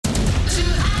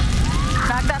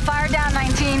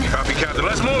Copy, Captain.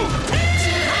 Let's move.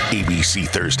 ABC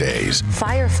Thursdays.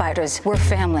 Firefighters, we're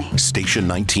family. Station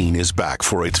 19 is back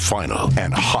for its final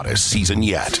and hottest season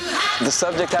yet. The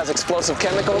subject has explosive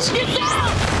chemicals.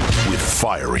 With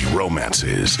fiery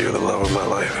romances. You're the love of my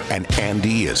life. And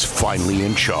Andy is finally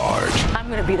in charge. I'm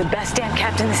going to be the best damn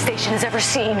captain the station has ever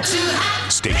seen.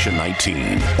 Station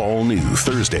 19. All new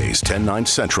Thursdays, 10/9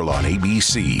 Central on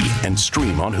ABC and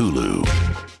stream on Hulu.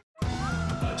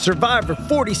 Survivor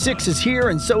 46 is here,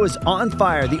 and so is On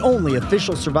Fire, the only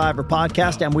official Survivor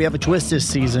podcast, and we have a twist this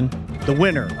season. The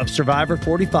winner of Survivor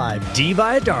 45, Dee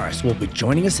Valladares, will be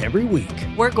joining us every week.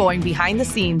 We're going behind the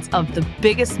scenes of the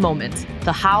biggest moments,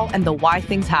 the how and the why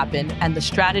things happen, and the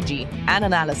strategy and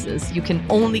analysis you can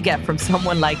only get from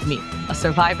someone like me, a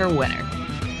Survivor winner.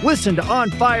 Listen to On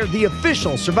Fire, the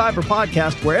official Survivor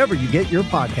podcast, wherever you get your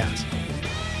podcasts.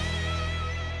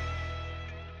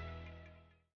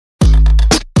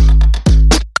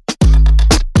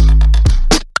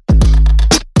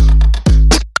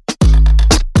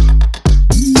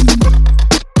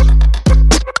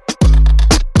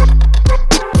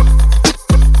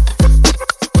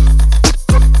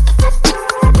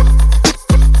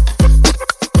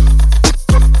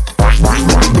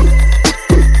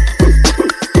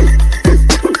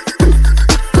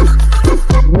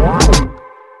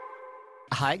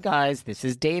 Hi guys, this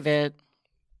is David.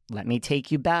 Let me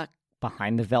take you back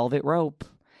behind the velvet rope.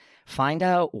 Find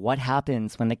out what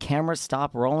happens when the cameras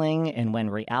stop rolling and when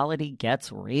reality gets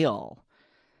real.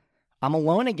 I'm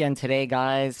alone again today,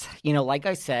 guys. You know, like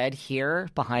I said, here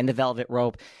behind the velvet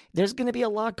rope, there's going to be a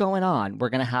lot going on. We're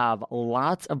going to have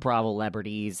lots of Bravo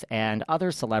celebrities and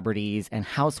other celebrities and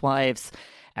housewives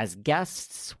as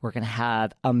guests. We're going to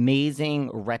have amazing,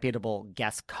 reputable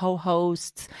guest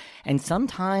co-hosts. And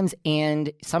sometimes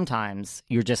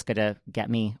you're just going to get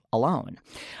me alone.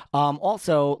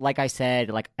 Also, like I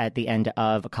said, like at the end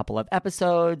of a couple of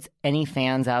episodes, any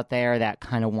fans out there that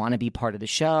kind of want to be part of the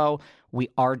show, we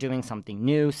are doing something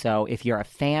new. So if you're a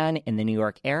fan in the New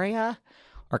York area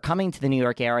or coming to the New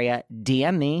York area,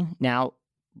 DM me. Now,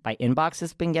 my inbox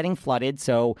has been getting flooded,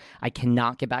 so I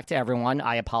cannot get back to everyone.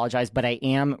 I apologize, but I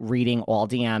am reading all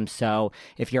DMs. So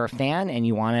if you're a fan and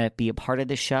you want to be a part of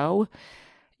the show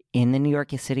in the New York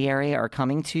City area or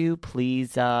coming to,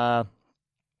 please DM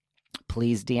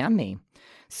me.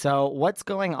 So what's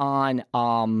going on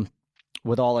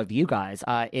with all of you guys?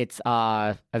 It's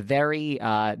a very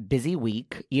busy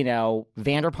week. You know,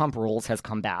 Vanderpump Rules has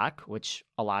come back, which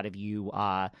a lot of you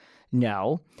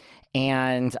know.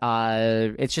 And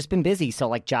it's just been busy. So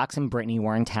like Jax and Brittany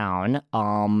were in town.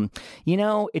 You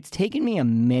know, it's taken me a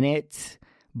minute,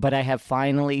 but I have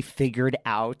finally figured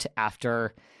out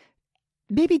after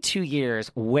maybe 2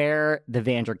 years where the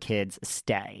Vander kids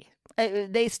stay.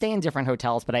 They stay in different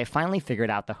hotels, but I finally figured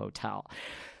out the hotel.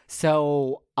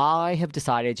 So I have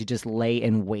decided to just lay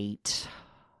in wait.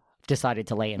 So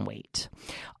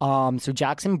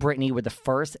Jax and Brittany were the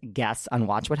first guests on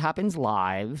Watch What Happens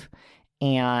Live.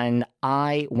 And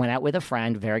I went out with a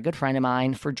friend, very good friend of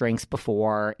mine, for drinks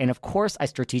before. And of course, I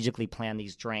strategically planned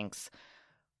these drinks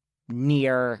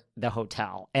near the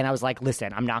hotel. And I was like,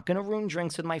 listen, I'm not going to ruin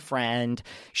drinks with my friend.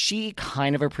 She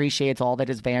kind of appreciates all that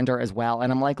is Vander as well.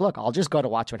 And I'm like, look, I'll just go to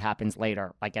Watch What Happens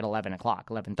later, like at 11 o'clock,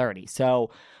 11:30.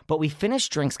 So, but we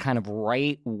finished drinks kind of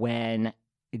right when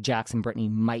Jax and Brittany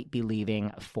might be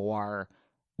leaving for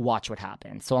Watch What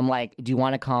Happens. So I'm like, do you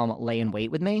want to come lay in wait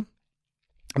with me?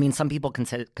 I mean, some people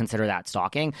consider that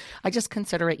stalking. I just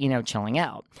consider it, you know, chilling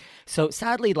out. So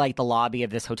sadly, like the lobby of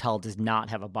this hotel does not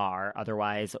have a bar.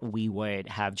 Otherwise, we would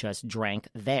have just drank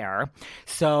there.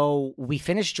 So we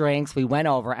finished drinks. We went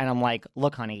over and I'm like,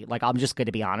 look, honey, like, I'm just going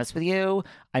to be honest with you.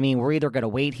 I mean, we're either going to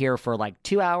wait here for like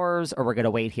 2 hours or we're going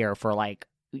to wait here for like,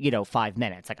 5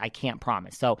 minutes. Like, I can't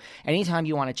promise. So anytime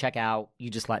you want to check out, you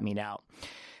just let me know.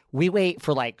 We wait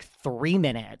for like 3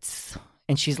 minutes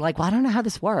and she's like, well, I don't know how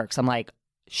this works. I'm like,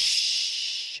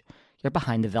 shh, you're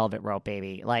behind the velvet rope,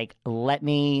 baby. Like, let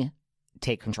me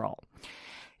take control.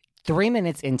 3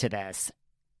 minutes into this,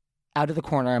 out of the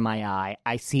corner of my eye,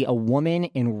 I see a woman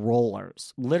in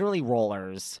rollers, literally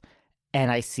rollers, and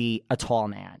I see a tall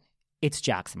man. It's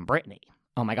Jax and Brittany.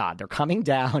 Oh my God, they're coming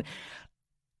down.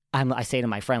 I say to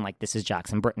my friend, like, this is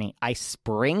Jax and Brittany. I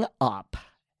spring up.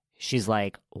 She's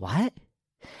like, what?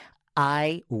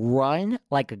 I run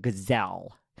like a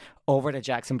gazelle over to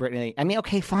Jax and Brittany. I mean,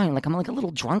 okay, fine. Like, I'm like a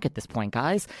little drunk at this point,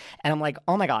 guys. And I'm like,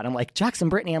 oh my God. I'm like, Jax and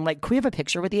Brittany. I'm like, can we have a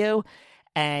picture with you?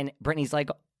 And Brittany's like,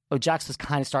 Jax was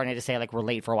kind of starting to say, like, we're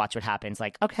late for Watch What Happens.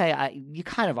 Like, okay, you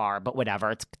kind of are, but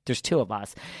whatever. There's two of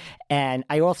us. And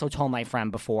I also told my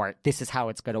friend before, this is how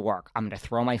it's going to work. I'm going to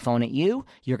throw my phone at you.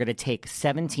 You're going to take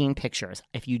 17 pictures.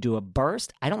 If you do a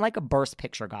burst, I don't like a burst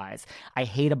picture, guys. I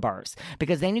hate a burst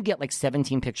because then you get like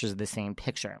 17 pictures of the same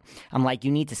picture. I'm like,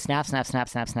 you need to snap, snap, snap,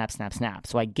 snap, snap, snap, snap.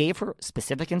 So I gave her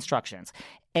specific instructions.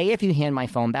 A, if you hand my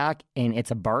phone back and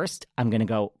it's a burst, I'm going to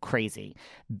go crazy.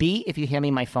 B, if you hand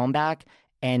me my phone back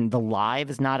and the live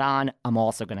is not on, I'm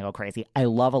also going to go crazy. I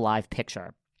love a live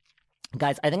picture.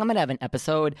 Guys, I think I'm going to have an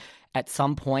episode at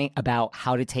some point about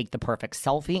how to take the perfect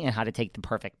selfie and how to take the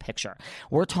perfect picture.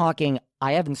 We're talking,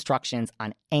 I have instructions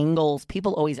on angles.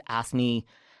 People always ask me,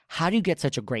 how do you get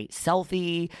such a great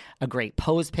selfie, a great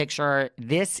pose picture?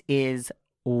 This is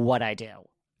what I do.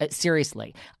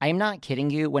 Seriously, I'm not kidding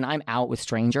you. When I'm out with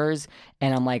strangers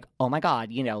and I'm like, oh my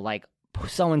God, like,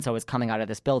 so-and-so is coming out of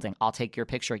this building. I'll take your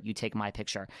picture. You take my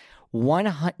picture.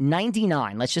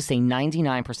 99, let's just say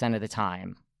 99% of the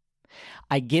time,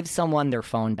 I give someone their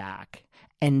phone back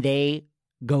and they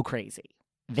go crazy.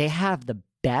 They have the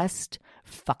best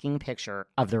fucking picture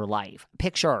of their life.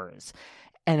 Pictures.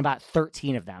 And about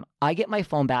 13 of them. I get my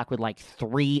phone back with like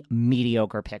 3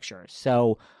 mediocre pictures.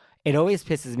 So it always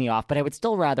pisses me off, but I would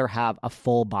still rather have a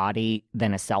full body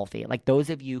than a selfie. Like those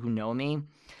of you who know me,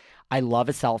 I love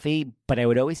a selfie, but I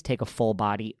would always take a full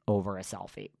body over a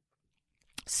selfie.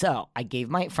 So I gave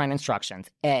my friend instructions.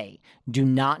 A, do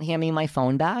not hand me my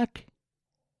phone back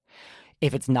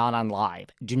if it's not on live.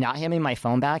 Do not hand me my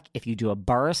phone back if you do a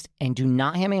burst, and do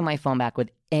not hand me my phone back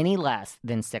with any less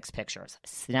than 6 pictures.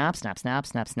 Snap, snap, snap,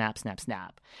 snap, snap, snap,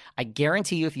 snap. I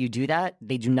guarantee you if you do that,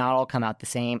 they do not all come out the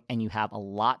same, and you have a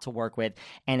lot to work with.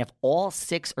 And if all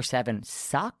 6 or 7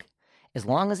 suck, as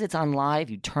long as it's on live,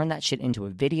 you turn that shit into a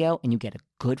video and you get a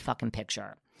good fucking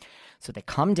picture. So they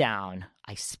come down,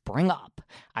 I spring up,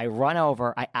 I run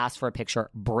over, I ask for a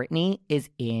picture. Brittany is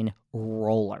in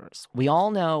rollers. We all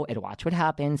know at Watch What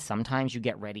Happens, sometimes you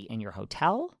get ready in your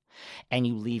hotel and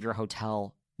you leave your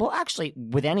hotel. Well, actually,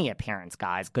 with any appearance,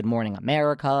 guys, Good Morning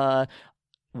America,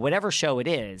 whatever show it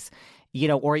is,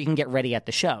 or you can get ready at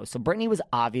the show. So Brittany was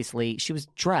she was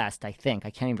dressed, I think.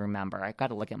 I can't even remember. I got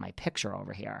to look at my picture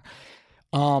over here.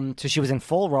 So she was in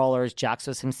full rollers, Jax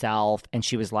was himself, and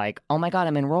she was like, oh my God,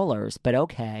 I'm in rollers, but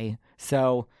okay.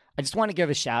 So I just want to give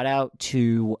a shout out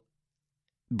to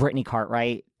Brittany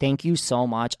Cartwright. Thank you so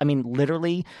much. I mean,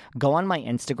 literally, go on my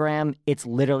Instagram. It's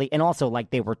literally, and also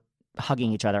like they were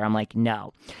hugging each other. I'm like,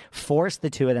 no. Force the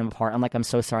two of them apart. I'm like, I'm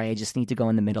so sorry. I just need to go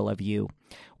in the middle of you.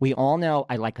 We all know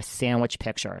I like a sandwich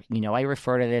picture. I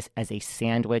refer to this as a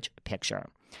sandwich picture.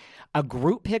 A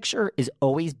group picture is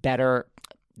always better.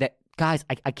 Guys,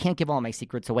 I can't give all my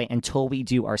secrets away until we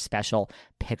do our special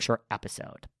picture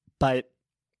episode. But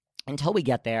until we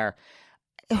get there,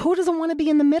 who doesn't want to be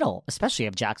in the middle, especially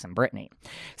of Jax and Brittany?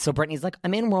 So Brittany's like,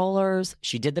 I'm in rollers.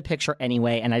 She did the picture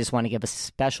anyway, and I just want to give a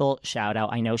special shout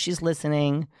out. I know she's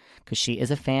listening because she is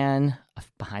a fan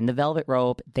of Behind the Velvet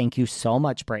Rope. Thank you so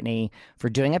much, Brittany, for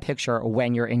doing a picture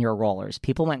when you're in your rollers.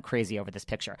 People went crazy over this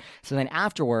picture. So then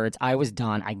afterwards, I was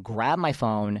done. I grabbed my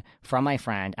phone from my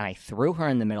friend, and I threw her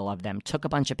in the middle of them, took a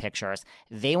bunch of pictures.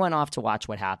 They went off to Watch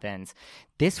What Happens.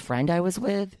 This friend I was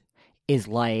with is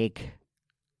like,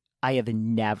 I have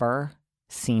never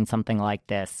seen something like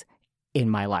this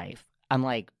in my life. I'm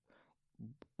like,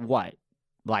 what?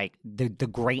 Like the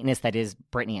greatness that is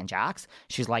Brittany and Jax?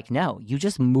 She's like, no, you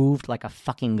just moved like a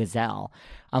fucking gazelle.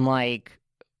 I'm like,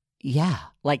 yeah,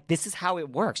 like this is how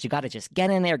it works. You got to just get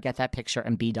in there, get that picture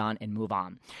and be done and move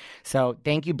on. So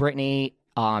thank you, Brittany.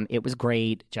 It was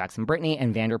great. Jax and Brittany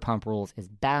and Vanderpump Rules is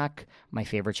back. My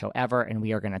favorite show ever. And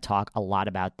we are going to talk a lot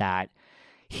about that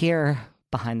here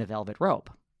Behind the Velvet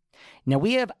Rope. Now,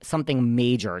 we have something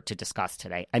major to discuss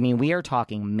today. I mean, we are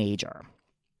talking major.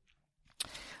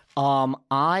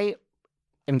 I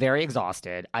am very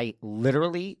exhausted. I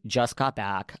literally just got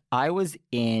back. I was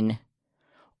in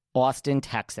Austin,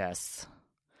 Texas.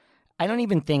 I don't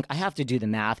even think, I have to do the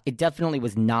math. It definitely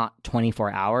was not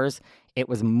 24 hours. It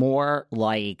was more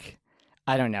like,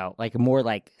 I don't know, like more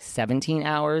like 17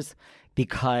 hours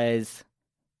because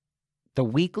the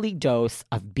weekly dose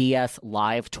of BS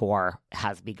live tour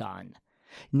has begun.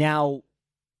 Now,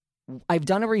 I've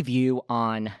done a review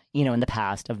on, in the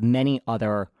past of many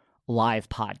other live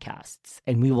podcasts,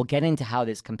 and we will get into how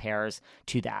this compares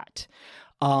to that.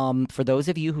 For those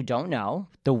of you who don't know,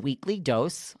 the weekly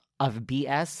dose of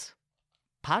BS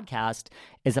podcast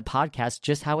is a podcast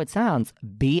just how it sounds,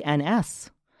 BNS.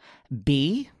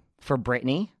 B for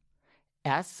Brittany,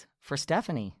 S for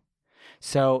Stephanie.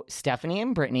 So Stephanie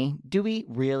and Brittany, do we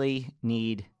really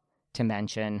need to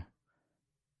mention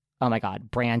Oh my God,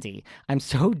 Brandy. I'm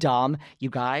so dumb. You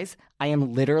guys, I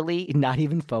am literally not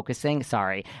even focusing.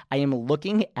 Sorry. I am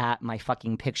looking at my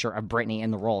fucking picture of Brittany in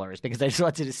the rollers because I just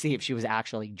wanted to see if she was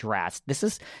actually dressed. This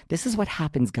is what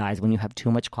happens, guys, when you have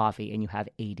too much coffee and you have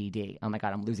ADD. Oh my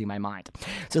God, I'm losing my mind.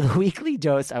 So the weekly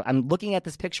dose, I'm looking at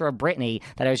this picture of Brittany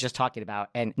that I was just talking about.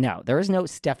 And no, there is no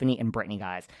Stephanie and Brittany,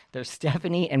 guys. There's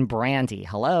Stephanie and Brandy.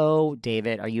 Hello,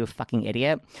 David. Are you a fucking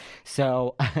idiot?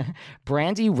 So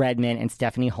Brandy Redmond and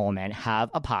Stephanie Holman have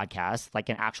a podcast, like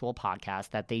an actual podcast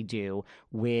that they do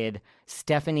with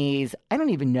Stephanie's, I don't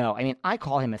even know. I mean, I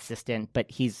call him assistant,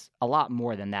 but he's a lot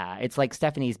more than that. It's like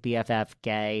Stephanie's BFF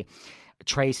gay,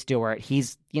 Trey Stewart.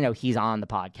 He's on the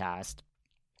podcast,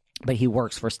 but he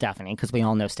works for Stephanie because we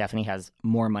all know Stephanie has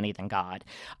more money than God.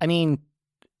 I mean,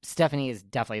 Stephanie is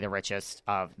definitely the richest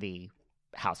of the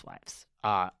housewives.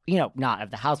 Not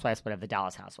of the housewives, but of the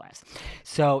Dallas housewives.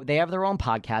 So they have their own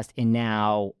podcast, and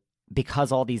now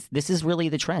because this is really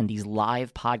the trend, these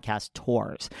live podcast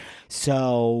tours.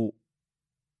 So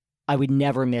I would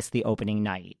never miss the opening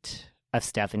night of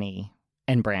Stephanie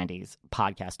and Brandy's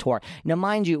podcast tour. Now,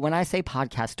 mind you, when I say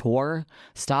podcast tour,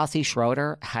 Stassi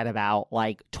Schroeder had about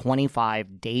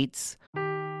 25 dates.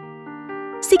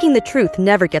 Seeking the truth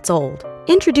never gets old.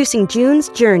 Introducing June's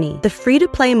Journey, the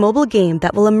free-to-play mobile game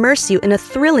that will immerse you in a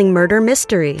thrilling murder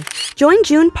mystery. Join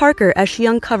June Parker as she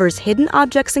uncovers hidden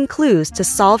objects and clues to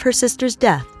solve her sister's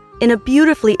death in a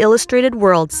beautifully illustrated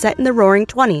world set in the Roaring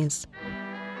 '20s.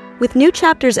 With new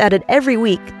chapters added every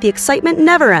week, the excitement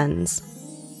never ends.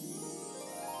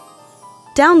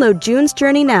 Download June's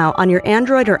Journey now on your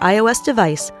Android or iOS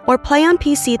device, or play on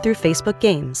PC through Facebook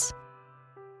Games.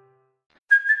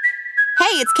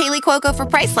 Hey, it's Kaylee Cuoco for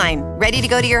Priceline. Ready to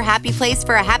go to your happy place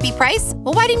for a happy price?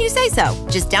 Well, why didn't you say so?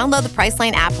 Just download the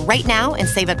Priceline app right now and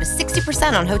save up to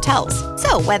 60% on hotels.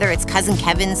 So whether it's Cousin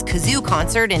Kevin's Kazoo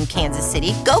Concert in Kansas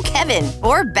City, go Kevin,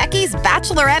 or Becky's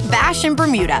Bachelorette Bash in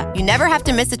Bermuda, you never have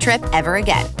to miss a trip ever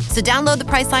again. So download the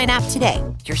Priceline app today.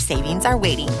 Your savings are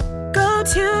waiting. Go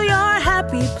to your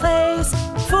happy place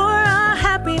for a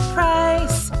happy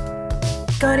price.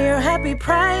 Go to your happy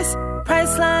price,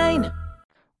 Priceline.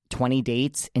 20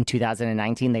 dates in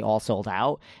 2019. They all sold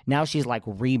out. Now she's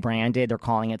rebranded. They're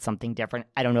calling it something different.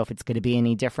 I don't know if it's going to be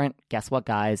any different. Guess what,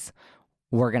 guys?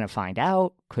 We're going to find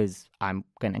out because I'm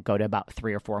going to go to about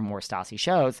 3 or 4 more Stassi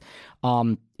shows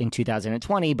in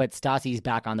 2020. But Stassi's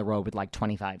back on the road with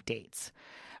 25 dates.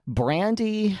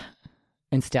 Brandy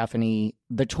and Stephanie,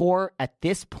 the tour at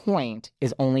this point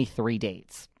is only 3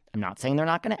 dates. I'm not saying they're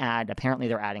not going to add. Apparently,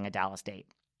 they're adding a Dallas date.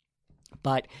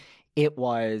 But it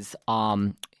was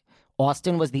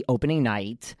Austin was the opening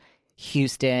night,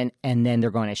 Houston, and then they're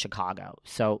going to Chicago.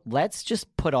 So let's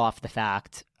just put off the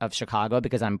fact of Chicago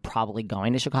because I'm probably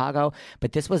going to Chicago,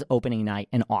 but this was opening night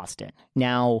in Austin.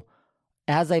 Now,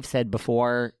 as I've said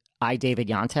before, I, David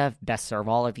Yontef, best serve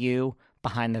all of you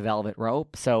behind the velvet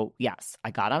rope. So yes,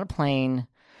 I got on a plane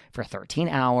for 13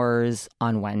 hours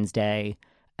on Wednesday,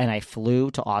 and I flew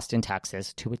to Austin,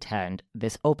 Texas to attend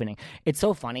this opening. It's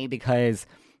so funny because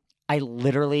I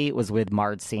literally was with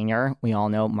Mart Sr. We all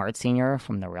know Mart Sr.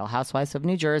 from The Real Housewives of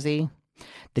New Jersey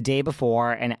the day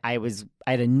before, and I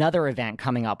had another event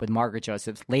coming up with Margaret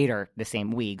Josephs later the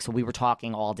same week. So we were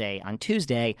talking all day on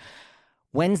Tuesday.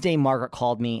 Wednesday, Margaret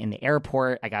called me in the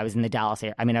airport. I was in the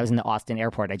I was in the Austin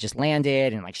airport. I just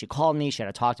landed, and she called me. She had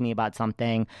to talk to me about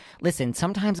something. Listen,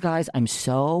 sometimes, guys, I'm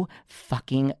so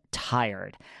fucking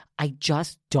tired. I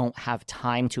just don't have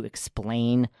time to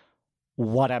explain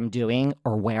what I'm doing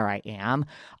or where I am.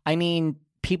 I mean,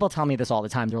 people tell me this all the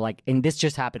time. They're like, and this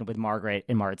just happened with Margaret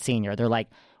and Mart Sr. They're like,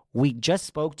 we just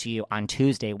spoke to you on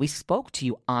Tuesday. We spoke to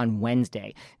you on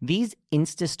Wednesday. These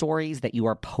Insta stories that you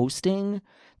are posting,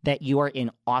 that you are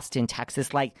in Austin, Texas,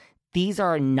 these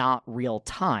are not real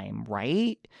time,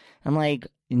 right? I'm like,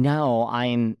 no,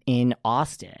 I'm in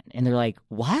Austin. And they're like,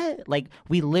 what?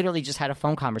 We literally just had a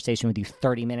phone conversation with you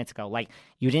 30 minutes ago.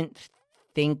 You didn't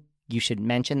think you should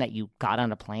mention that you got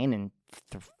on a plane and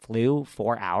flew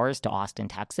 4 hours to Austin,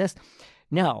 Texas?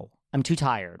 No, I'm too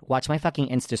tired. Watch my fucking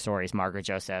Insta stories, Margaret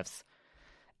Josephs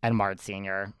and Mart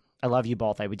Sr. I love you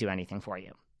both. I would do anything for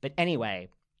you. But anyway,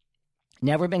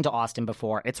 never been to Austin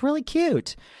before. It's really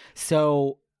cute.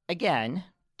 So again,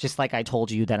 just like I told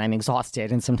you that I'm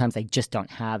exhausted and sometimes I just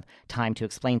don't have time to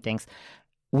explain things.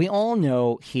 We all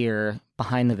know here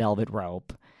behind the velvet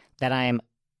rope that I'm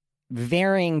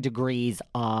varying degrees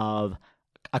of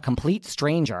a complete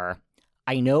stranger.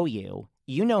 I know you.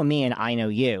 You know me and I know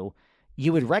you.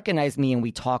 You would recognize me and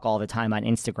we talk all the time on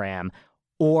Instagram,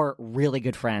 or really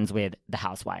good friends with the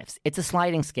housewives. It's a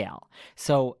sliding scale.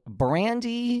 So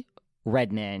Brandy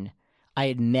Redmond, I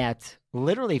had met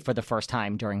literally for the first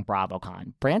time during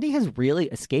BravoCon. Brandy has really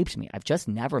escaped me. I've just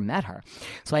never met her.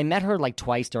 So I met her like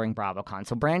twice during BravoCon.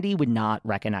 So Brandy would not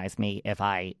recognize me if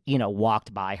I,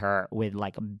 walked by her with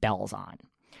like bells on.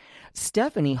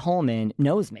 Stephanie Holman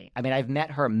knows me. I mean, I've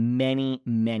met her many,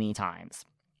 many times.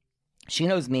 She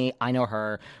knows me. I know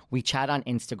her. We chat on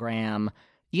Instagram,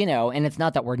 and it's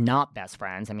not that we're not best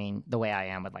friends. I mean, the way I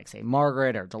am with, like, say,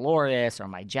 Margaret or Dolores or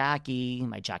my Jackie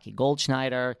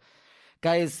Goldschneider.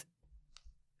 Guys,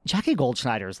 Jackie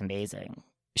Goldschneider is amazing.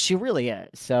 She really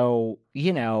is. So,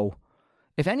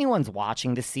 if anyone's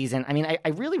watching this season, I mean, I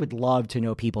really would love to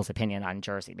know people's opinion on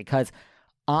Jersey because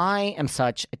I am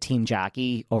such a Team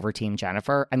Jackie over Team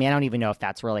Jennifer. I mean, I don't even know if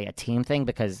that's really a team thing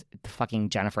because fucking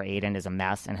Jennifer Aydin is a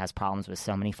mess and has problems with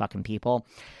so many fucking people.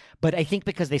 But I think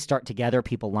because they start together,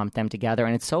 people lump them together.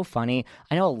 And it's so funny.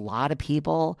 I know a lot of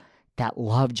people that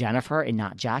love Jennifer and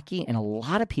not Jackie, and a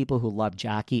lot of people who love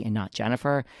Jackie and not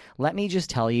Jennifer. Let me just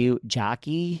tell you,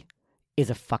 Jackie is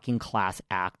a fucking class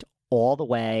act all the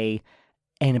way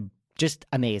and just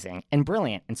amazing and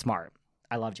brilliant and smart.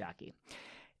 I love Jackie.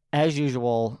 As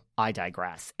usual, I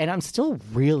digress. And I'm still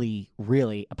really,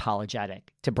 really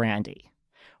apologetic to Brandy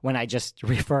when I just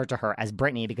refer to her as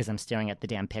Brittany because I'm staring at the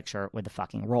damn picture with the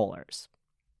fucking rollers.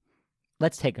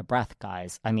 Let's take a breath,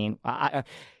 guys. I mean, am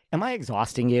I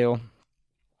exhausting you?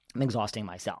 I'm exhausting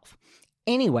myself.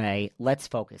 Anyway, let's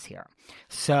focus here.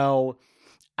 So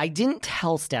I didn't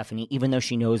tell Stephanie, even though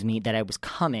she knows me, that I was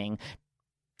coming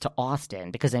to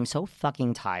Austin because I'm so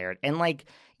fucking tired. And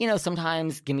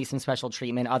sometimes give me some special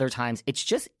treatment. Other times it's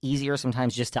just easier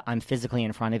sometimes just to, I'm physically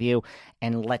in front of you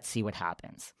and let's see what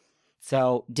happens.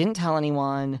 So didn't tell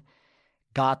anyone,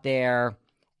 got there.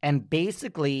 And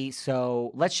basically, so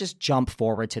let's just jump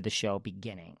forward to the show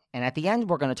beginning. And at the end,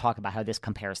 we're going to talk about how this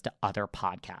compares to other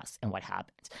podcasts and what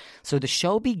happens. So the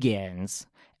show begins.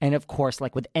 And of course,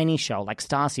 like with any show, like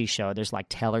Stassi's show, there's like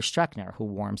Taylor Streckner who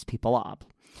warms people up.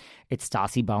 It's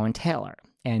Stassi, Bo, and Taylor.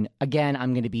 And again,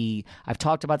 I've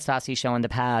talked about Stassi's show in the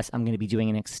past. I'm going to be doing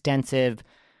an extensive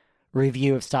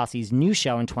review of Stassi's new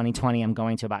show in 2020. I'm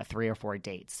going to about 3 or 4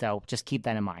 dates. So just keep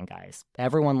that in mind, guys.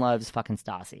 Everyone loves fucking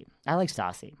Stassi. I like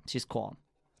Stassi. She's cool.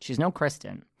 She's no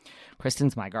Kristen.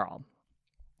 Kristen's my girl.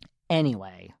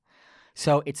 Anyway,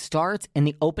 so it starts, and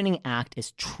the opening act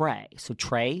is Trey. So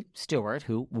Trey Stewart,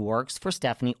 who works for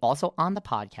Stephanie, also on the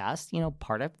podcast,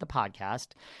 part of the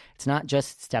podcast. It's not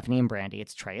just Stephanie and Brandy,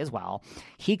 it's Trey as well.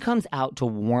 He comes out to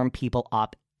warm people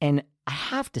up, and I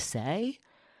have to say,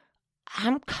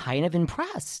 I'm kind of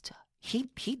impressed. He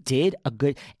did a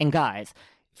good, and guys,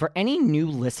 for any new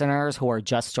listeners who are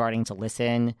just starting to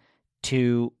listen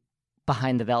to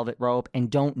Behind the Velvet Rope and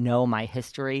don't know my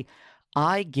history,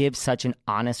 I give such an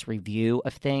honest review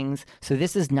of things. So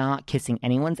this is not kissing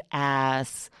anyone's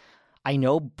ass. I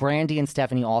know Brandy and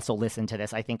Stephanie also listen to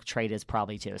this. I think Trey does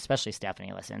probably too, especially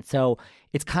Stephanie listens. So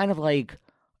it's kind of like,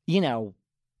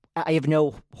 I have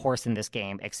no horse in this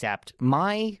game except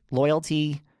my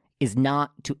loyalty is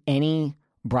not to any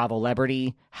Bravo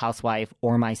celebrity, housewife,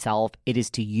 or myself. It is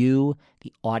to you,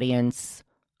 the audience.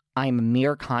 I'm a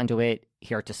mere conduit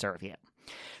here to serve you.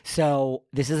 So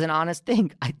this is an honest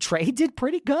thing. Trey did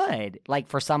pretty good. Like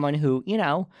for someone who,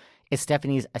 is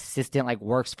Stephanie's assistant, like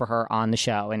works for her on the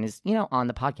show and is, on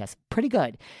the podcast. Pretty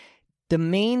good. The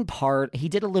main part, he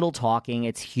did a little talking.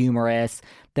 It's humorous.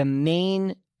 The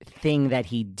main thing that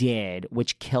he did,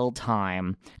 which killed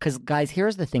time, because guys,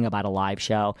 here's the thing about a live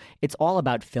show. It's all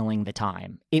about filling the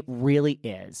time. It really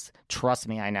is. Trust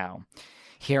me, I know.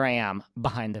 Here I am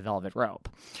behind the velvet rope.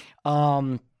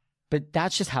 But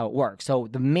that's just how it works. So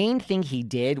the main thing he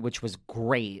did, which was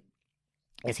great,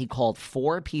 is he called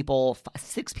 6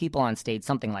 people on stage,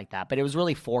 something like that. But it was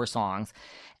really 4 songs.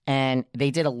 And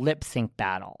they did a lip sync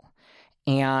battle.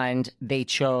 And they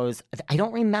chose, I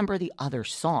don't remember the other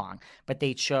song, but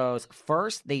they chose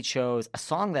a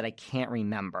song that I can't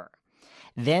remember.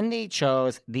 Then they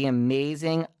chose the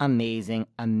amazing, amazing,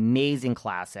 amazing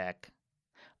classic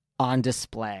On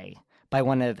Display by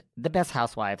one of the best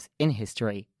housewives in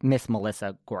history, Miss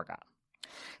Melissa Gorga.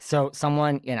 So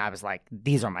I was like,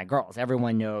 these are my girls.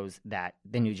 Everyone knows that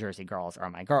the New Jersey girls are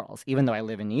my girls. Even though I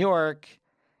live in New York,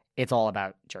 it's all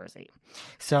about Jersey.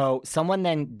 So someone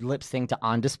then lip-synced to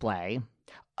On Display.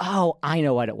 Oh, I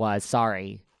know what it was.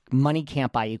 Sorry. Money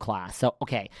Can't Buy You Class. So,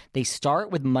 okay, they start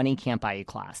with Money Can't Buy You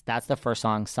Class. That's the first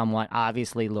song, somewhat,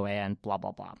 obviously, Luann, blah,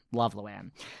 blah, blah. Love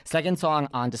Luann. Second song,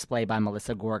 On Display by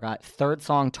Melissa Gorga. Third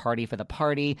song, Tardy for the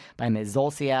Party by Ms.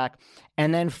 Zolciak.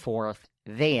 And then fourth,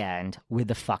 they end with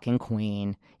the fucking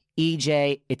queen,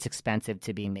 EJ, it's expensive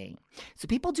to be me. So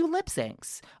people do lip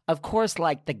syncs. Of course,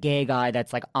 like the gay guy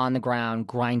that's like on the ground,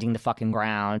 grinding the fucking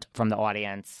ground from the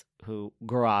audience who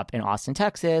grew up in Austin,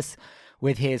 Texas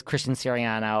with his Christian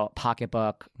Siriano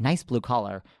pocketbook, nice blue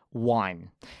color,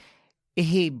 won.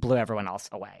 He blew everyone else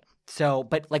away. So,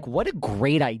 but like, what a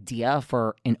great idea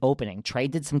for an opening. Trey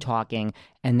did some talking,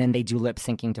 and then they do lip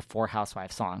syncing to 4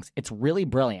 Housewives songs. It's really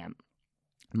brilliant.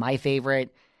 My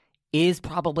favorite is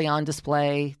probably On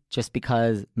Display, just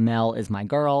because Mel is my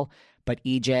girl. But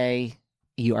EJ,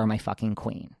 you are my fucking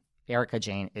queen. Erika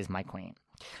Jayne is my queen.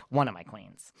 One of my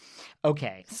queens.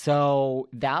 Okay, so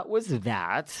that was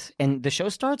that. And the show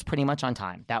starts pretty much on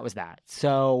time. That was that.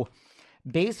 So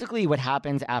basically what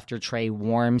happens after Trey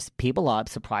warms people up,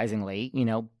 surprisingly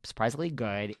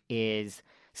good, is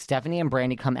Stephanie and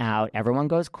Brandi come out. Everyone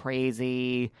goes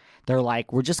crazy. They're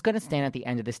like, we're just going to stand at the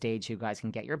end of the stage so you guys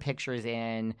can get your pictures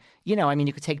in. You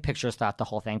could take pictures throughout the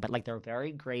whole thing, but like they're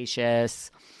very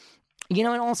gracious. And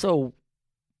also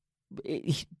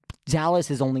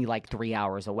Dallas is only like 3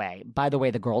 hours away. By the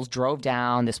way, the girls drove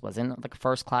down. This wasn't like a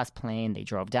first-class plane. They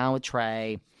drove down with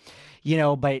Trey.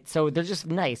 But so they're just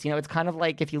nice. It's kind of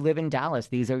like if you live in Dallas,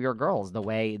 these are your girls, the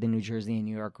way the New Jersey and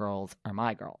New York girls are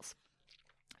my girls.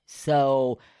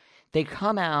 So they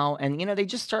come out and, they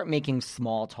just start making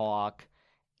small talk,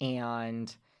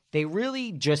 and they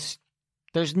really just,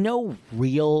 there's no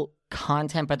real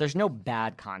content, but there's no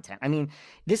bad content. I mean,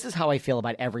 this is how I feel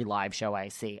about every live show I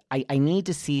see. I need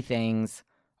to see things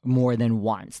more than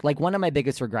once. Like, one of my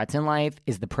biggest regrets in life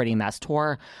is the Pretty Mess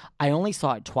tour. I only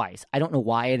saw it twice. I don't know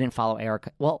why I didn't follow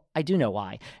Erika. Well, I do know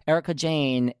why. Erika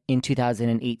Jayne in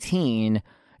 2018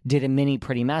 did a mini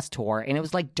Pretty Mess tour, and it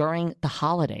was like during the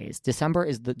holidays. December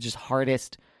is the just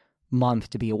hardest month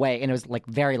to be away, and it was like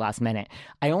very last minute.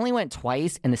 I only went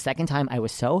twice, and the second time I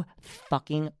was so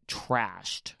fucking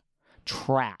trashed.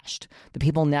 The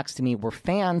people next to me were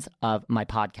fans of my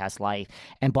podcast life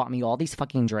and bought me all these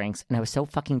fucking drinks, and I was so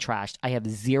fucking trashed. I have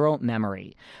zero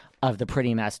memory of the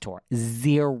Pretty Mess tour.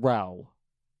 Zero.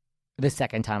 The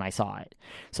second time I saw it.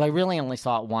 So I really only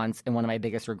saw it once, and one of my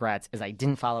biggest regrets is I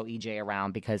didn't follow EJ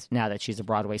around, because now that she's a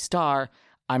Broadway star,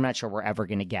 I'm not sure we're ever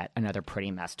going to get another Pretty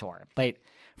Mess tour. But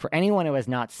for anyone who has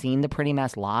not seen the Pretty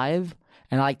Mess live,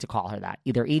 and I like to call her that,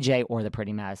 either EJ or the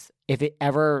Pretty Mess, if it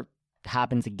ever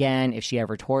happens again, if she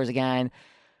ever tours again,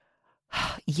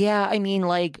 yeah, I mean,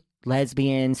 like,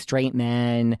 lesbians, straight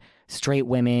men, straight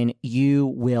women, you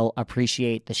will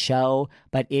appreciate the show,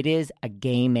 but it is a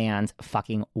gay man's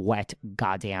fucking wet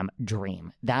goddamn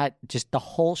dream. That just, the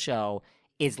whole show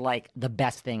is like the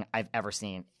best thing I've ever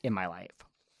seen in my life.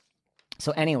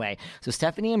 So anyway, so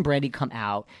Stephanie and Brandi come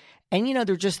out, and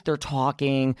they're just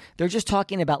talking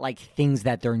about like things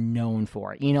that they're known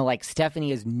for. Like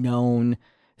Stephanie is known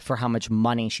for how much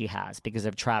money she has because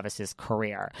of Travis's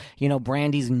career.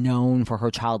 Brandi's known for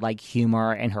her childlike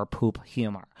humor and her poop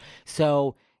humor.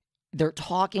 So they're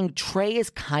talking. Trey is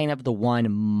kind of the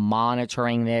one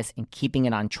monitoring this and keeping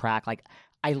it on track. Like,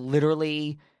 I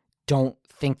literally don't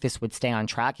think this would stay on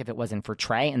track if it wasn't for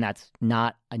Trey, and that's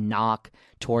not a knock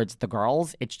towards the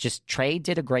girls. It's just Trey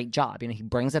did a great job. He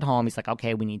brings it home. He's like,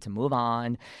 okay, we need to move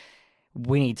on.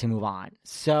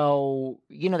 So,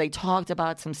 they talked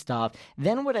about some stuff.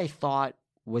 Then what I thought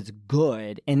was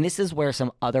good, and this is where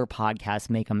some other podcasts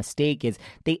make a mistake, is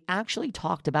they actually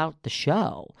talked about the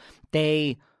show.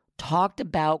 They talked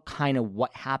about kind of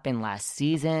what happened last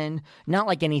season. Not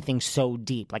like anything so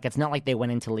deep. Like, it's not like they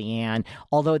went into Leanne,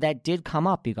 although that did come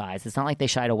up, you guys. It's not like they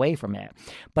shied away from it.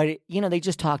 But, they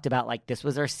just talked about, like, this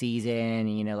was our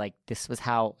season, like, this was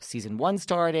how season 1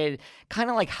 started,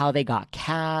 kind of like how they got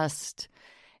cast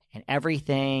and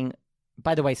everything.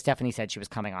 By the way, Stephanie said she was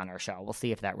coming on our show. We'll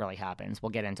see if that really happens.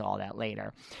 We'll get into all that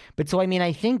later. But so,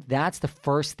 I think that's the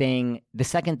first thing. The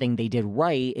second thing they did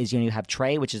right is, you have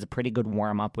Trey, which is a pretty good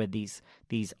warm-up with these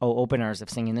openers of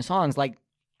singing the songs. Like,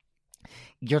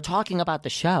 you're talking about the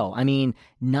show.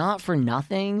 Not for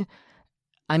nothing.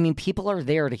 People are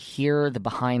there to hear the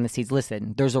behind the scenes.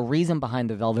 Listen, there's a reason behind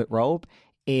The Velvet Rope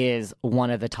is one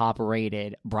of the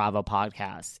top-rated Bravo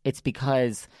podcasts. It's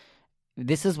because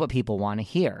this is what people want to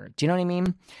hear. Do you know what I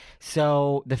mean?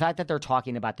 So the fact that they're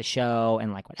talking about the show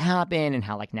and like what happened and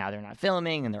how like now they're not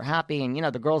filming and they're happy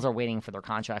and the girls are waiting for their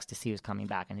contracts to see who's coming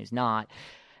back and who's not.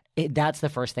 That's the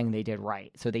first thing they did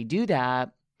right. So they do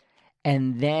that,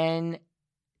 and then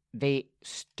they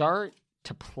start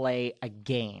to play a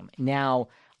game. Now,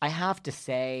 I have to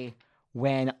say,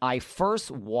 when I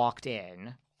first walked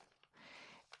in,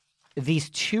 these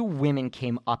two women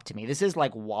came up to me. This is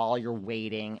like while you're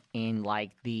waiting in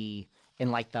the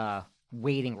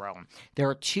waiting room. There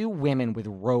are two women with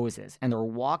roses, and they're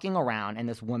walking around, and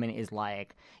this woman is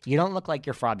like, you don't look like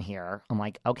you're from here. I'm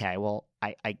like, okay, well,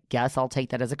 I guess I'll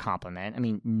take that as a compliment. I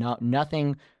mean,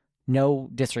 no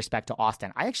disrespect to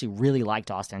Austin. I actually really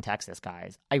liked Austin, Texas,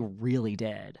 guys. I really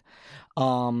did.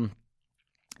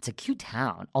 It's a cute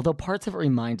town, although parts of it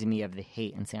reminded me of the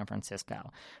hate in San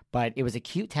Francisco. But it was a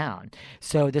cute town.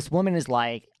 So this woman is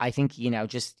like, I think, you know,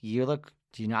 just you look,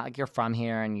 do you not like you're from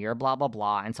here and you're blah, blah,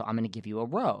 blah. And so I'm going to give you a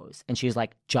rose. And she's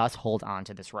like, just hold on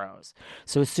to this rose.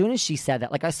 So as soon as she said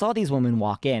that, like I saw these women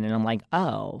walk in and I'm like,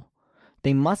 oh,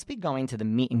 they must be going to the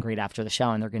meet and greet after the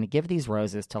show and they're going to give these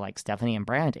roses to like Stephanie and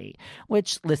Brandy,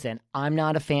 which, listen, I'm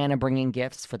not a fan of bringing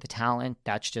gifts for the talent.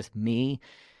 That's just me.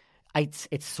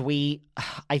 It's sweet.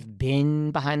 I've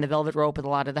been behind the velvet rope with a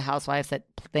lot of the Housewives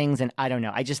things, and I don't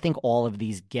know. I just think all of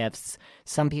these gifts,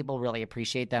 some people really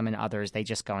appreciate them, and others, they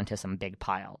just go into some big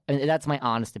pile. And that's my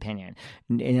honest opinion.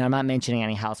 And I'm not mentioning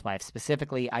any Housewives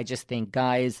specifically. I just think,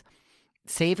 guys,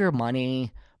 save your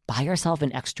money, buy yourself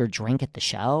an extra drink at the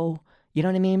show. You know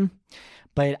what I mean?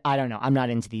 But I don't know. I'm not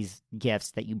into these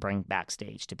gifts that you bring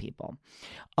backstage to people.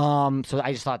 So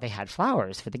I just thought they had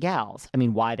flowers for the gals. I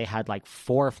mean, why they had like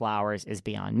 4 flowers is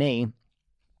beyond me.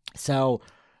 So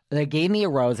they gave me a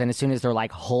rose, and as soon as they're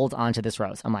like, hold on to this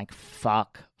rose, I'm like,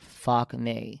 fuck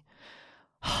me.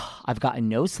 I've gotten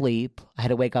no sleep. I had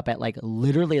to wake up at like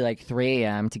literally like 3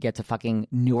 a.m. to get to fucking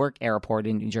Newark Airport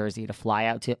in New Jersey to fly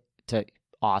out to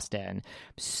Austin. I'm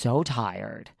so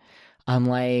tired. I'm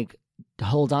like,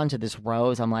 hold on to this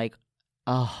rose. I'm like,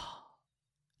 oh,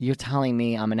 you're telling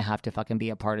me I'm going to have to fucking be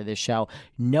a part of this show.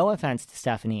 No offense to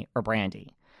Stephanie or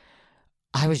Brandy.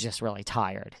 I was just really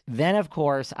tired. Then, of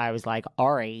course, I was like,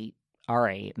 all right,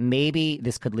 maybe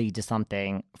this could lead to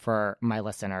something for my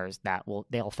listeners that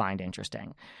they'll find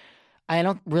interesting. I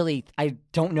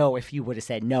don't know if you would have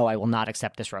said, no, I will not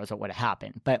accept this rose, what would have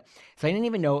happened. But so I didn't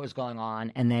even know what was going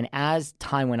on. And then as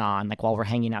time went on, like while we're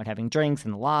hanging out, having drinks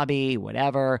in the lobby,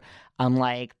 whatever, I'm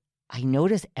like, I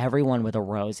notice everyone with a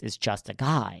rose is just a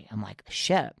guy. I'm like,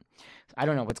 shit, I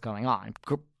don't know what's going on.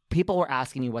 People were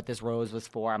asking me what this rose was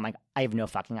for. I'm like, I have no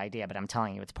fucking idea, but I'm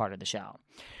telling you, it's part of the show.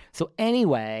 So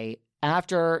anyway,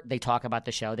 after they talk about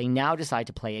the show, they now decide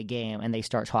to play a game, and they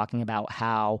start talking about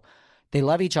how they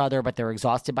love each other, but they're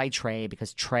exhausted by Trey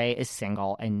because Trey is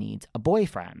single and needs a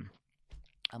boyfriend.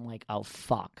 I'm like, oh,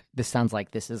 fuck. This sounds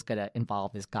like this is going to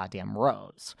involve this goddamn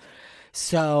rose.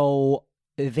 So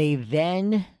they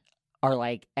then are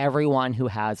like, everyone who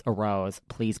has a rose,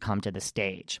 please come to the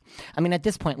stage. I mean, at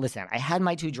this point, listen, I had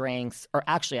my 2 drinks, or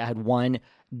actually I had 1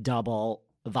 double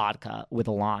vodka with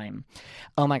a lime.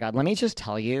 Oh my God, let me just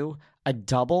tell you, a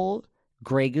double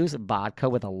Grey Goose vodka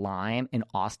with a lime in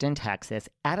Austin, Texas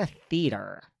at a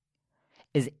theater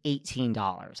is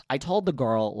 $18. I told the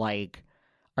girl, like,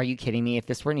 are you kidding me? If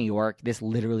this were New York, this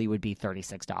literally would be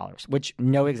 $36, which,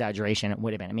 no exaggeration, it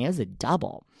would have been. I mean, it was a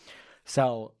double.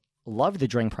 So, love the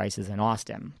drink prices in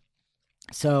Austin.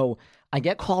 So, I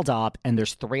get called up, and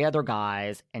there's 3 other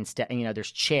guys, and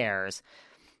there's chairs.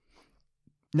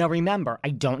 Now, remember, I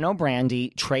don't know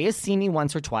Brandy. Trey has seen me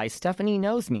once or twice. Stephanie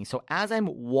knows me. So as I'm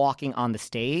walking on the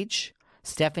stage,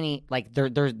 Stephanie, like,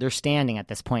 they're standing at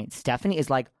this point. Stephanie is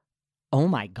like, oh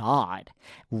my God,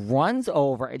 runs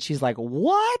over, and she's like,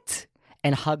 what?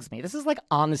 And hugs me. This is like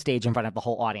on the stage in front of the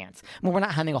whole audience. I mean, we're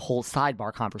not having a whole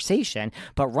sidebar conversation,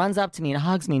 but runs up to me and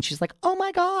hugs me, and she's like, oh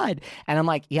my God. And I'm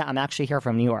like, yeah, I'm actually here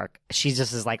from New York. She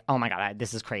just is like, oh my God,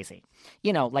 this is crazy.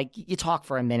 You know, like, you talk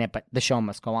for a minute, but the show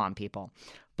must go on, people.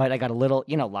 But I got a little,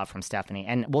 love from Stephanie.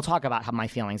 And we'll talk about how my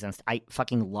feelings, and I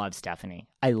fucking love Stephanie.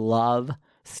 I love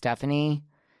Stephanie.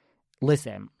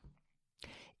 Listen,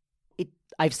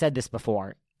 I've said this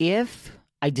before. If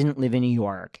I didn't live in New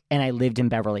York and I lived in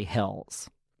Beverly Hills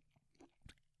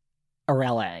or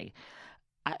LA,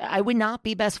 I would not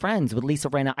be best friends with Lisa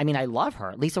Rinna. I mean, I love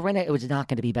her. Lisa Rinna was not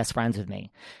going to be best friends with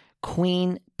me.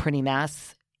 Queen, Pretty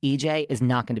Mess, EJ is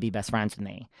not going to be best friends with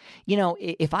me. You know,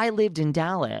 if I lived in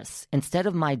Dallas, instead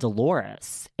of my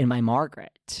Dolores and my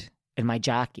Margaret and my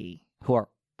Jackie, who are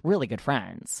really good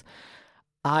friends,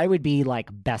 I would be like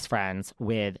best friends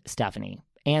with Stephanie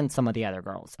and some of the other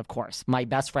girls, of course. My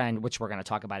best friend, which we're going to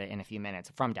talk about it in a few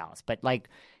minutes, from Dallas, but like,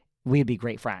 we'd be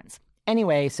great friends.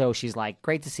 Anyway, so she's like,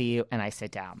 great to see you, and I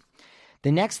sit down.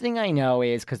 The next thing I know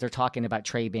is, because they're talking about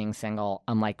Trey being single,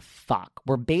 I'm like, fuck,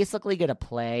 we're basically going to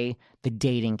play the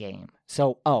dating game.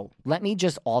 So, let me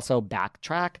just also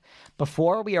backtrack.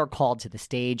 Before we are called to the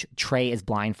stage, Trey is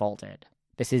blindfolded.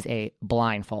 This is a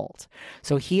blindfold.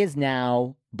 So he is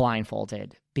now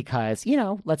blindfolded because,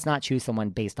 let's not choose someone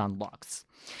based on looks.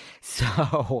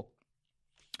 So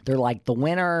they're like, the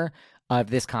winner of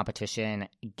this competition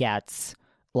gets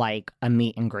like a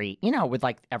meet and greet, you know, with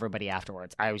like everybody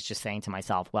afterwards. I was just saying to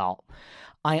myself, well,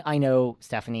 I know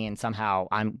Stephanie and somehow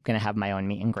I'm going to have my own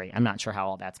meet and greet. I'm not sure how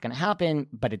all that's going to happen,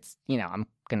 but it's, you know, I'm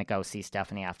going to go see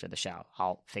Stephanie after the show.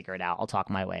 I'll figure it out. I'll talk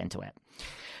my way into it.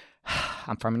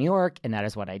 I'm from New York, and that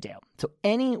is what I do. So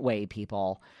anyway,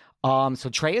 people, so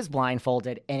Trey is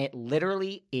blindfolded, and it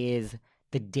literally is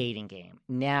the dating game.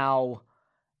 Now,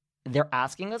 they're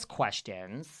asking us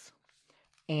questions,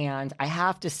 and I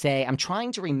have to say, I'm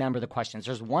trying to remember the questions.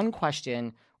 There's one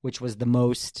question which was the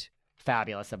most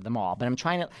fabulous of them all, but I'm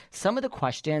trying to, some of the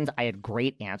questions I had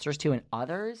great answers to, and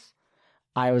others,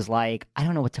 I was like, I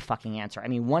don't know what to fucking answer. I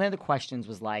mean, one of the questions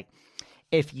was like,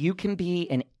 if you can be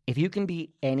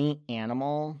any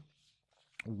animal,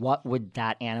 what would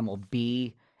that animal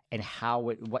be, and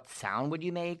what sound would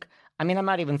you make? I mean, I'm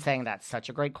not even saying that's such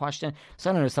a great question.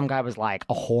 So I don't know, some guy was like,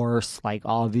 a horse, like,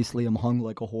 obviously I'm hung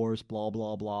like a horse, blah,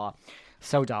 blah, blah.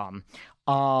 So dumb.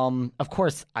 Of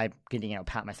course, I'm going to, you know,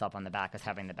 pat myself on the back as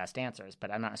having the best answers,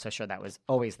 but I'm not so sure that was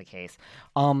always the case.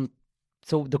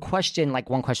 So the question, like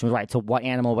one question was right. So what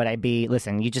animal would I be?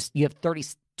 Listen, you have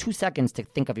 32 seconds to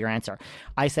think of your answer.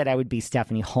 I said I would be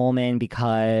Stephanie Holman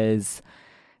because,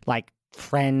 like,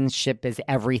 friendship is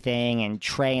everything, and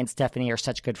Trey and Stephanie are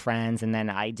such good friends. And then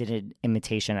I did an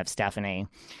imitation of Stephanie.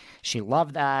 She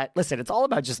loved that. Listen, it's all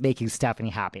about just making Stephanie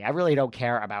happy. I really don't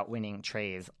care about winning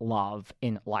Trey's love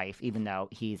in life, even though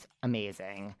he's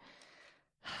amazing.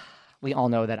 We all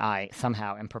know that I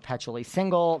somehow am perpetually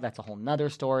single. That's a whole nother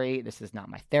story. This is not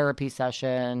my therapy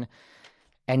session.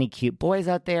 Any cute boys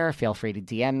out there, feel free to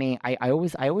DM me. I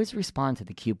always respond to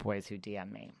the cute boys who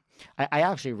DM me. I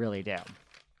actually really do.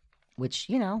 Which,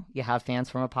 you know, you have fans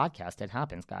from a podcast. It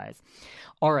happens, guys.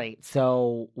 All right,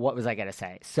 so what was I going to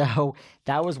say? So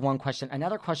that was one question.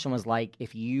 Another question was like,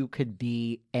 if you could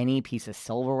be any piece of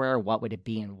silverware, what would it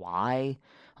be and why?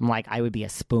 I'm like, I would be a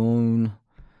spoon,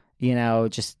 you know,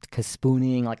 just because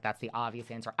spooning, like that's the obvious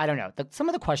answer. I don't know. Some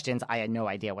of the questions, I had no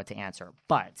idea what to answer.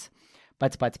 But.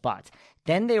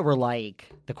 Then they were like,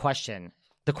 the question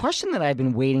that I've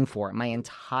been waiting for my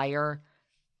entire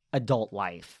adult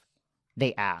life.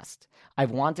 They asked.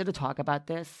 I've wanted to talk about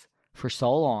this for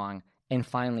so long, and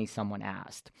finally someone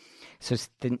asked. So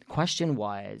the question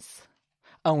was,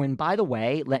 oh, and by the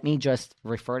way, let me just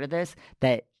refer to this,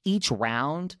 that each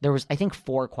round, there was, I think,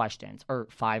 4 questions or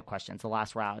 5 questions. The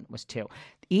last round was 2.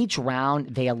 Each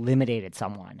round, they eliminated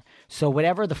someone. So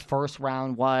whatever the first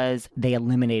round was, they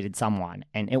eliminated someone.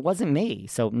 And it wasn't me.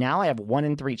 So now I have 1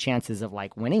 in 3 chances of,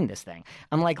 like, winning this thing.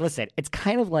 I'm like, listen, it's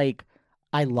kind of like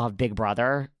I love Big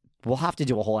Brother. We'll have to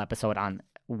do a whole episode on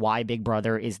why Big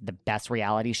Brother is the best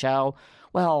reality show.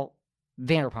 Well,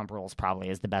 Vanderpump Rules probably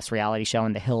is the best reality show,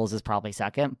 and The Hills is probably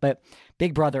second, but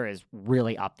Big Brother is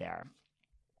really up there.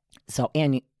 So,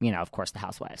 and, you know, of course, The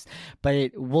Housewives.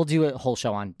 But we'll do a whole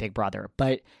show on Big Brother.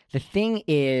 But the thing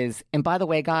is, and by the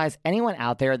way, guys, anyone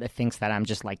out there that thinks that I'm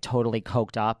just like totally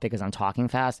coked up because I'm talking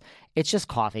fast, it's just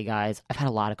coffee, guys. I've had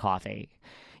a lot of coffee.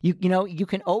 You know, you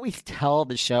can always tell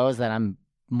the shows that I'm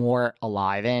more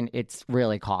alive in. It's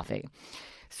really coffee.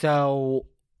 So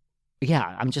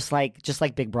yeah, I'm just like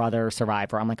Big Brother,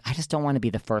 Survivor. I'm like, I just don't want to be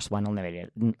the first one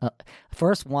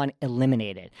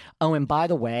eliminated. Oh, and by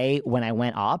the way, when I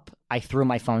went up, I threw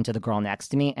my phone to the girl next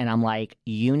to me, and I'm like,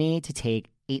 you need to take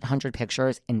 800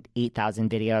 pictures and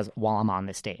 8,000 videos while I'm on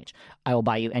this stage. I will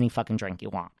buy you any fucking drink you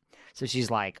want. So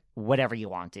she's like, whatever you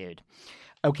want, dude.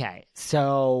 Okay,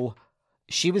 so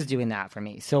she was doing that for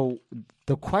me. So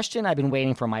the question I've been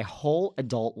waiting for my whole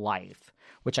adult life,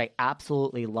 which I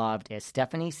absolutely loved, is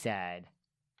Stephanie said,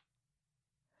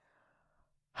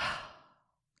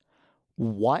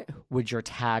 what would your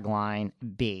tagline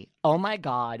be? Oh my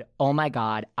God,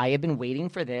 I have been waiting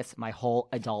for this my whole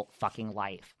adult fucking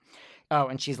life. Oh,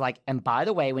 and she's like, and by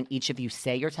the way, when each of you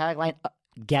say your tagline,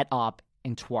 get up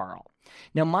and twirl.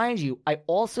 Now, mind you, I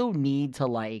also need to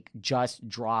like just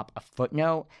drop a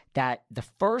footnote that the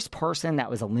first person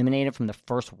that was eliminated from the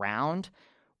first round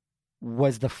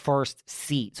was the first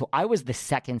seat. So I was the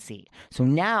second seat. So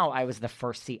now I was the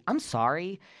first seat. I'm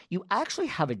sorry. You actually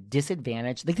have a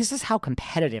disadvantage. Like, this is how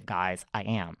competitive, guys, I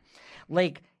am.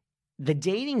 Like, the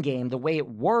dating game, the way it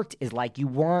worked is like you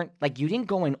didn't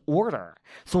go in order.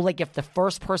 So like if the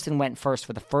first person went first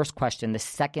for the first question, the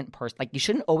second person, like you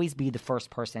shouldn't always be the first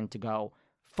person to go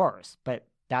first, but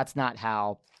that's not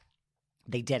how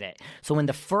they did it. So when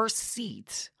the first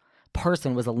seat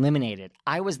person was eliminated,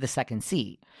 I was the second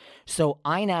seat. So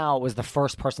I now was the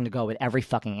first person to go with every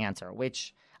fucking answer,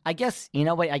 which I guess, you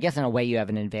know what, I guess in a way you have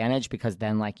an advantage because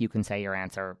then like you can say your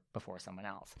answer before someone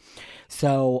else.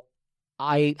 So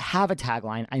I have a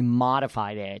tagline. I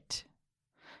modified it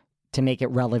to make it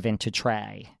relevant to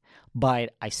Trey.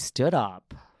 But I stood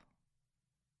up.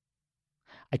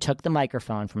 I took the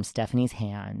microphone from Stephanie's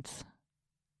hands.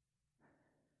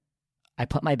 I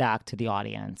put my back to the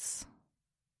audience.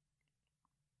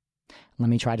 Let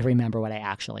me try to remember what I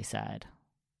actually said.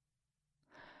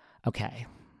 Okay.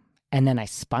 And then I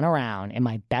spun around in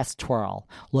my best twirl,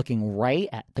 looking right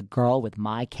at the girl with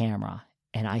my camera.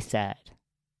 And I said,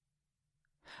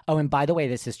 oh, and by the way,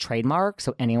 this is trademark.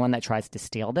 So anyone that tries to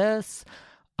steal this,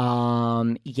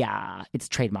 yeah, it's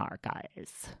trademark,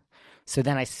 guys. So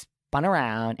then I spun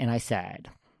around and I said,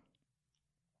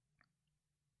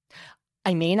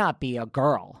 I may not be a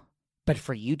girl, but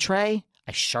for you, Trey,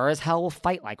 I sure as hell will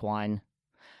fight like one.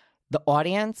 The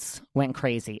audience went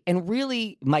crazy. And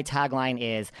really, my tagline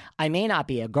is, I may not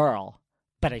be a girl,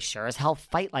 but I sure as hell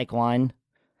fight like one.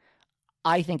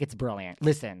 I think it's brilliant.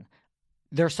 Listen,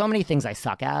 there are so many things I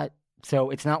suck at. So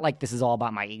it's not like this is all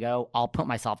about my ego. I'll put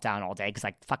myself down all day because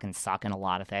I fucking suck in a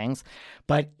lot of things.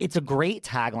 But it's a great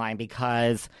tagline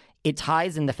because it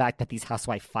ties in the fact that these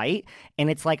housewives fight. And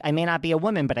it's like, I may not be a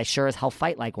woman, but I sure as hell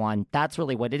fight like one. That's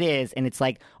really what it is. And it's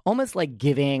like almost like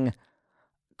giving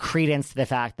credence to the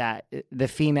fact that the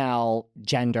female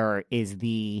gender is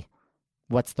the,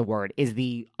 what's the word, is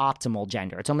the optimal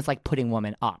gender. It's almost like putting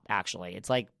women up, actually. It's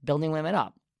like building women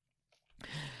up.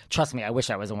 Trust me, I wish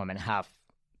I was a woman half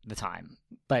the time.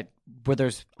 But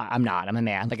where I'm not. I'm a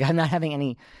man. Like, I'm not having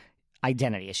any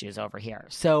identity issues over here.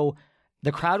 So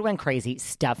the crowd went crazy.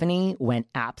 Stephanie went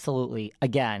absolutely,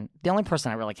 again, the only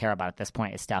person I really care about at this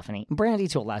point is Stephanie. Brandi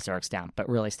to a lesser extent, but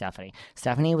really Stephanie.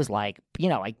 Stephanie was like,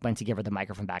 I went to give her the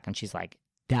microphone back and she's like,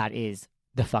 that is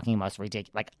the fucking most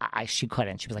ridiculous. Like, she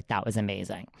couldn't. She was like, that was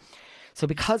amazing. So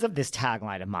because of this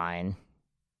tagline of mine,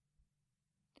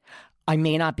 I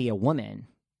may not be a woman,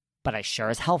 but I sure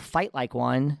as hell fight like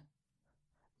one.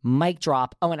 Mic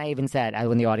drop. Oh, and I even said,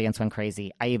 when the audience went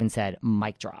crazy, I even said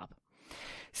mic drop.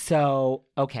 So,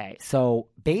 okay. So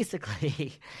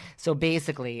basically,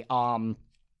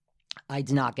 I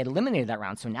did not get eliminated that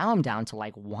round. So now I'm down to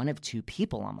like one of two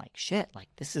people. I'm like, shit, like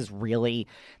this really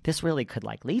could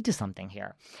like lead to something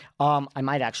here. I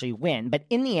might actually win. But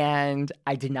in the end,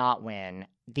 I did not win.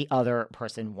 The other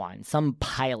person won. Some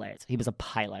pilot. He was a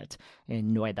pilot. It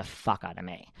annoyed the fuck out of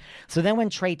me. So then when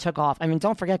Trey took off, I mean,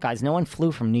 don't forget, guys, no one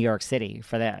flew from New York City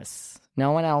for this.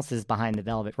 No one else is behind the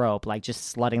velvet rope, like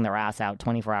just slutting their ass out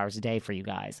 24 hours a day for you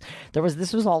guys.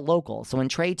 This was all local. So when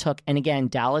Trey took, and again,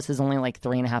 Dallas is only like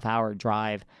 3.5 hour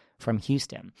drive from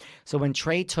Houston. So when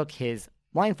Trey took his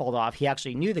blindfold off, he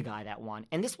actually knew the guy that won.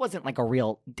 And this wasn't like a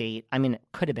real date. I mean, it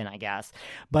could have been, I guess.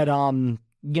 But,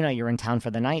 you're in town for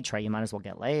the night, Trey. You might as well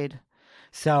get laid.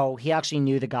 So he actually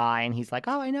knew the guy, and he's like,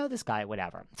 oh, I know this guy,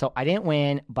 whatever. So I didn't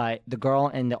win, but the girl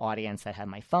in the audience that had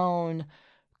my phone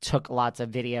took lots of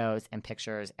videos and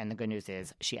pictures, and the good news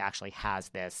is she actually has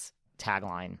this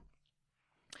tagline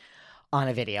on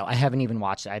a video. I haven't even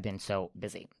watched it. I've been so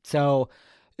busy. So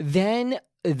then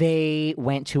they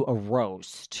went to a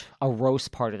roast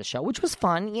part of the show, which was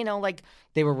fun. Like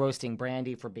they were roasting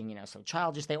Brandi for being, so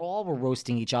childish. They all were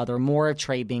roasting each other, more of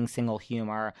Trey being single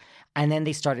humor. And then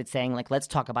they started saying, like, let's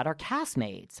talk about our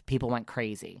castmates. People went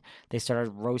crazy. They started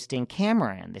roasting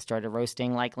Cameron. They started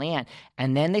roasting, like, Leanne.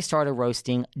 And then they started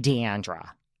roasting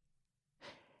D'Andra.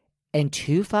 And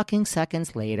 2 fucking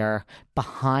seconds later,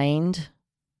 behind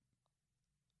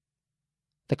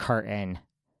the curtain,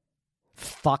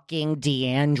 fucking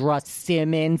D'Andra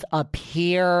Simmons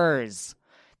appears.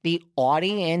 The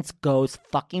audience goes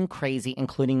fucking crazy,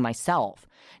 including myself.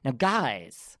 Now,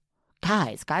 guys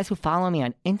who follow me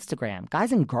on Instagram,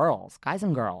 guys and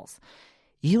girls,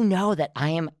 you know that I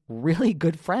am really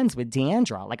good friends with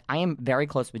D'Andra. Like, I am very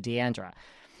close with D'Andra.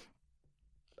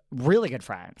 Really good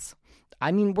friends.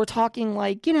 I mean, we're talking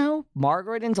like,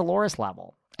 Margaret and Dolores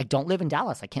level. I don't live in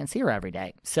Dallas. I can't see her every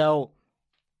day. So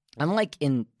I'm like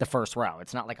in the first row.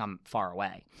 It's not like I'm far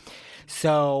away.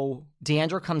 So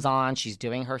D'Andra comes on. She's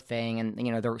doing her thing,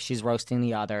 and she's roasting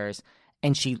the others.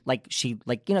 And she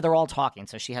they're all talking,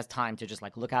 so she has time to just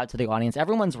like look out to the audience.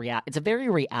 Everyone's it's a very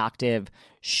reactive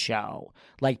show.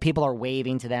 Like, people are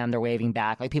waving to them, they're waving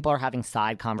back. Like, people are having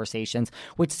side conversations,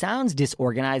 which sounds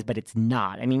disorganized, but it's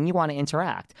not. I mean, you want to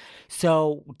interact.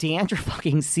 So D'Andra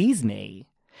fucking sees me,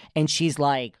 and she's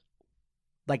like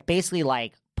basically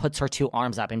like puts her 2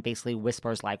 arms up and basically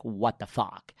whispers like, what the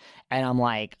fuck? And I'm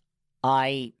like,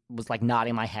 I was like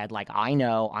nodding my head like, I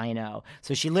know.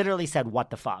 So she literally said,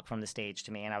 what the fuck, from the stage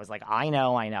to me. And I was like, I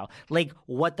know. Like,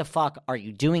 what the fuck are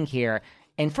you doing here?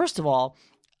 And first of all,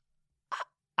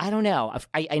 I don't know.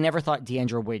 I never thought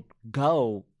D'Andra would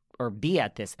go or be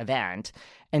at this event.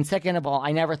 And second of all,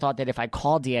 I never thought that if I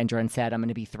called D'Andra and said, I'm going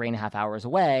to be 3.5 hours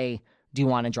away, do you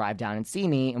want to drive down and see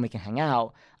me and we can hang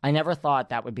out? I never thought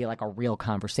that would be like a real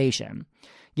conversation.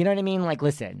 You know what I mean? Like,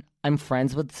 listen, I'm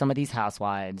friends with some of these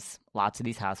housewives, lots of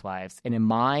these housewives. And in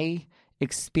my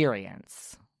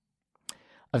experience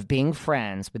of being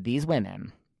friends with these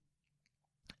women,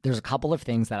 there's a couple of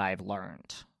things that I've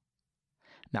learned.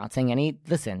 Not saying any,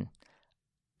 listen,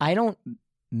 I don't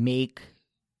make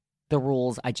the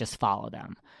rules, I just follow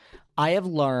them. I have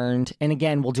learned, and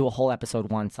again, we'll do a whole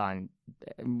episode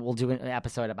we'll do an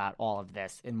episode about all of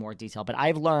this in more detail, but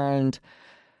I've learned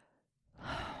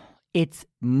it's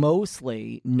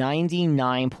mostly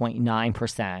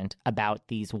 99.9% about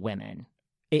these women.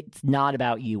 It's not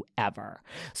about you ever.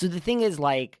 So the thing is,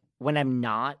 like, when I'm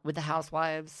not with the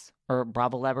housewives or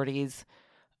Bravo celebrities,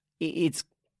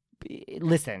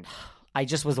 listen, I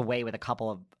just was away with a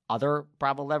couple of other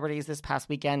Bravo celebrities this past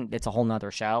weekend. It's a whole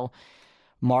nother show.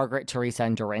 Margaret, Teresa,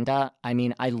 and Dorinda. I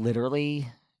mean, I literally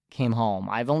came home.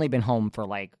 I've only been home for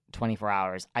like 24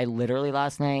 hours. I literally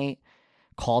last night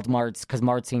called Martz because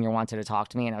Martz Sr. wanted to talk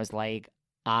to me, and I was like,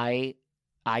 I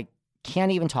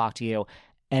can't even talk to you,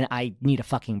 and I need a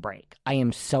fucking break. I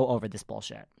am so over this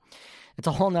bullshit. It's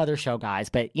a whole nother show, guys,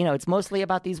 but, you know, it's mostly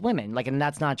about these women. Like, and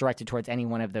that's not directed towards any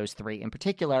one of those three in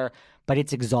particular, but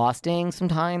it's exhausting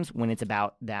sometimes when it's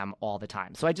about them all the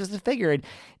time. So I just figured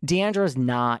D'Andra's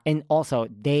not, and also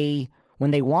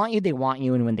when they want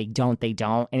you, and when they don't, they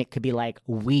don't. And it could be like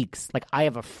weeks. Like, I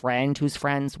have a friend who's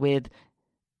friends with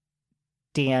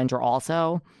D'Andra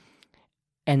also,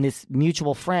 and this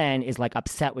mutual friend is like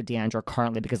upset with D'Andra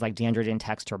currently because like D'Andra didn't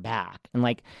text her back. And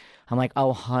like, I'm like,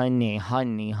 oh, honey,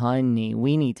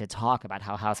 we need to talk about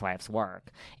how housewives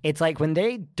work. It's like when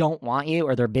they don't want you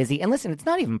or they're busy, and listen, it's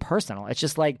not even personal. It's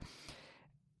just like,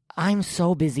 I'm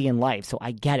so busy in life, so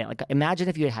I get it. Like, imagine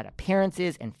if you had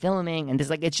appearances and filming and this,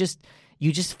 like, it's just,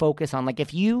 you just focus on, like,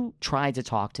 if you tried to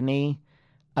talk to me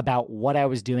about what I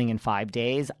was doing in 5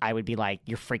 days, I would be like,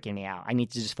 you're freaking me out. I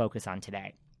need to just focus on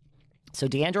today. So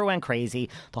D'Andra went crazy.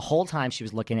 The whole time she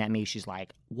was looking at me, she's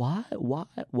like, what?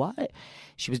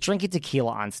 She was drinking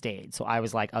tequila on stage. So I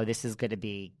was like, oh, this is going to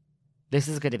be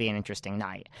an interesting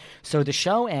night. So the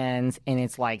show ends, and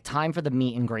it's like time for the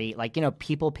meet and greet. Like, you know,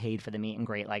 people paid for the meet and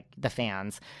greet, like the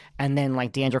fans. And then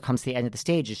like D'Andra comes to the end of the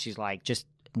stage, and she's like, just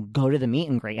go to the meet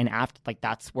and greet. And after, like,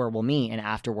 that's where we'll meet. And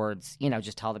afterwards, you know,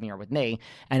 just tell them you're with me.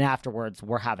 And afterwards,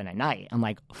 we're having a night. I'm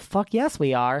like, fuck yes,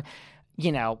 we are.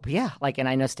 You know, yeah, like, and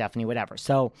I know Stephanie, whatever.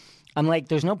 So I'm like,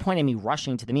 there's no point in me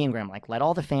rushing to the meet and greet. I'm like, let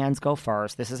all the fans go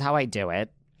first. This is how I do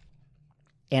it.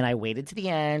 And I waited to the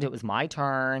end. It was my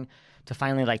turn to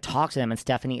finally like talk to them. And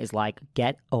Stephanie is like,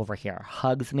 get over here,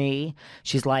 hugs me.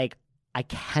 She's like, I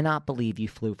cannot believe you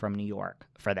flew from New York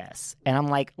for this. And I'm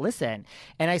like, listen.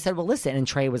 And I said, well, listen. And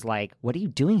Trey was like, what are you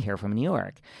doing here from New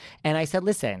York? And I said,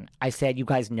 listen, you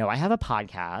guys know I have a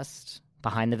podcast,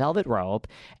 Behind the Velvet Rope.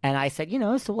 And I said, you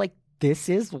know, so like, this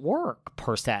is work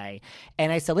per se.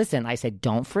 And I said, listen,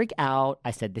 don't freak out.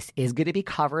 I said, this is going to be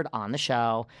covered on the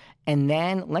show. And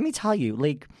then let me tell you,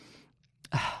 like,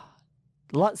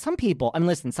 some people,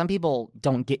 listen, some people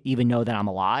don't even know that I'm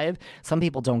alive. Some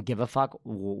people don't give a fuck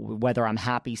whether I'm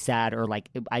happy, sad, or like,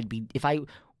 if I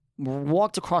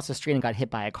walked across the street and got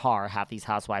hit by a car, half these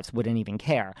housewives wouldn't even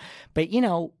care. But, you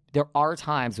know, there are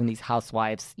times when these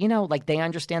housewives, you know, like, they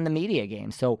understand the media game.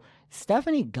 So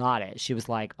Stephanie got it. She was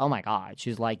like, oh my God. She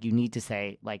was like, you need to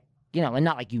say, like, you know, and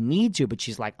not like you need to, but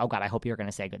she's like, oh God, I hope you're going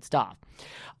to say good stuff.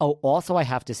 Oh, also, I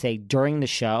have to say, during the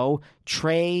show,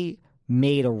 Trey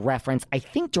made a reference, I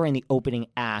think during the opening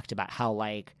act, about how,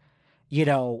 like, you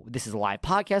know, this is a live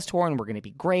podcast tour and we're going to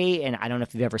be great. And I don't know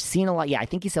if you've ever seen I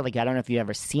think he said, like, I don't know if you've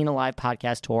ever seen a live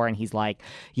podcast tour. And he's like,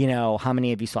 you know, how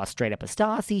many of you saw Straight Up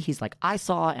Estasi? He's like, I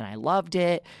saw it and I loved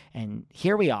it. And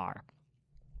here we are.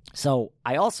 So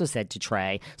I also said to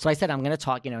Trey, so I said, I'm going to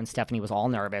talk, you know, and Stephanie was all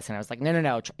nervous. And I was like,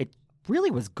 no, it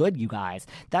really was good, you guys.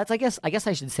 That's, I guess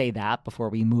I should say that before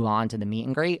we move on to the meet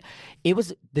and greet. It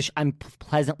was, I'm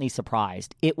pleasantly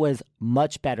surprised. It was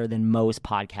much better than most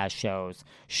podcast shows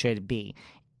should be.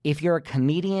 If you're a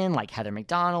comedian like Heather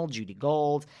McDonald, Judy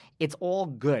Gold, it's all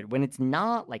good. When it's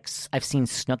not, like, I've seen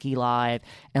Snooki live,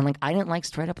 and like, I didn't like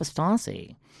Straight Up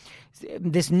Estasi.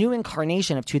 This new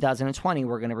incarnation of 2020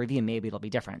 we're going to review. Maybe it'll be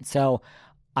different. So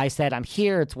I said, I'm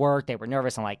here. It's work. They were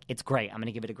nervous. I'm like, it's great. I'm going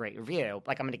to give it a great review.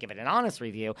 Like, I'm going to give it an honest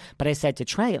review. But I said to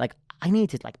Trey, like, I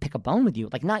need to, like, pick a bone with you.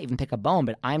 Like, not even pick a bone,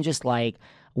 but I'm just like,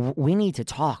 we need to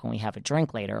talk when we have a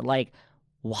drink later. Like,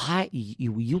 why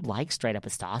you like Straight Up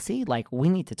Estasi? Like, we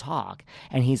need to talk.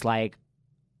 And he's like,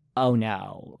 oh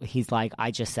no. He's like,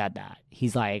 I just said that.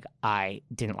 He's like, I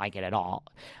didn't like it at all.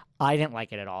 I didn't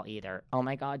like it at all either. Oh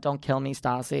my God, don't kill me,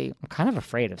 Stassi. I'm kind of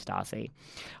afraid of Stassi.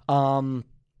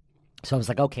 So I was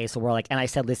like, okay, so we're like, and I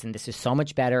said, listen, this is so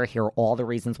much better. Here are all the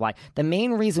reasons why. The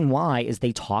main reason why is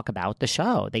they talk about the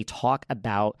show. They talk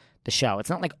about the show. It's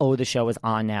not like, oh, the show is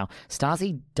on now.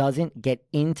 Stassi doesn't get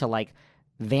into like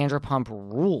Vanderpump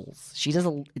Rules. She does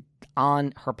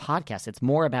on her podcast. It's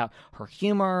more about her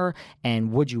humor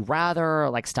and would you rather,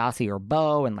 like Stassi or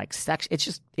Beau, and like sex.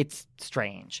 It's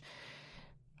strange.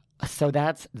 So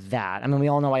that's that. I mean, we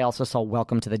all know I also saw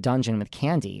Welcome to the Dungeon with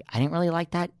Candy. I didn't really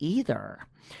like that either.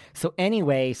 So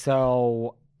anyway,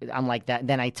 so I'm like that.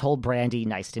 Then I told Brandi,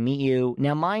 nice to meet you.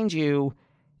 Now, mind you,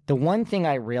 the one thing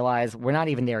I realized, we're not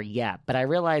even there yet, but I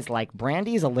realized like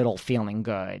Brandi's a little feeling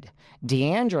good.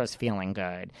 D'Andra's feeling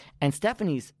good. And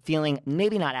Stephanie's feeling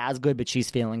maybe not as good, but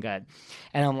she's feeling good.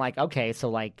 And I'm like, okay, so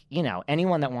like, you know,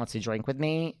 anyone that wants to drink with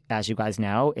me, as you guys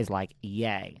know, is like,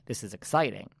 yay, this is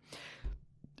exciting.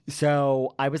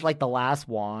 So I was like the last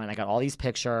one. I got all these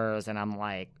pictures and I'm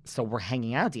like, so we're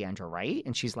hanging out, D'Andra, right?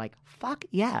 And she's like, fuck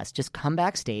yes, just come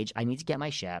backstage. I need to get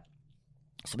my shit.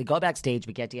 So we go backstage,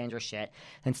 we get D'Andra's shit.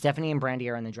 Then Stephanie and Brandi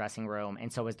are in the dressing room.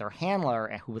 And so is their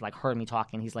handler who like heard me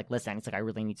talking. He's like, listen, it's like, I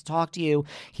really need to talk to you.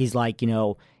 He's like, you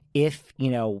know, if, you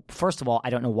know, first of all, I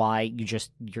don't know why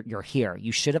you're here.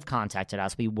 You should have contacted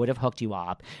us. We would have hooked you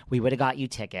up. We would have got you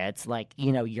tickets. Like,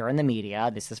 you know, you're in the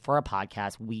media. This is for a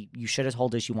podcast. You should have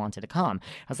told us you wanted to come.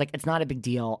 I was like, it's not a big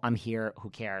deal. I'm here. Who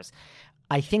cares?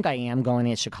 I think I am going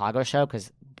to the Chicago show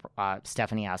because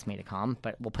Stephanie asked me to come,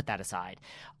 but we'll put that aside.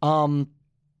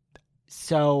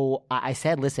 So I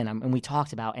said, listen, and we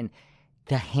talked about, and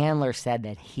the handler said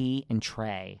that he and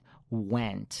Trey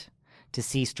went to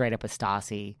see Straight Up with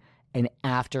Stassi, and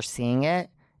after seeing it,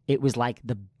 it was like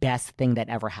the best thing that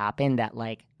ever happened, that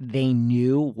like they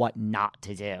knew what not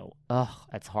to do. Ugh,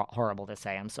 that's horrible to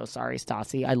say. I'm so sorry,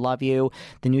 Stassi. I love you.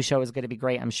 The new show is going to be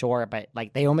great, I'm sure, but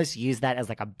like they almost used that as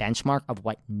like a benchmark of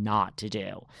what not to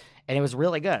do. And it was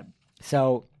really good.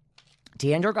 So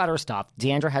D'Andra got her stuff.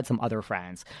 D'Andra had some other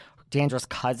friends. D'Andra's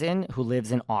cousin who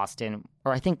lives in Austin,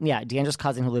 or I think, yeah, D'Andra's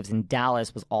cousin who lives in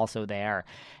Dallas was also there,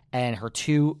 and her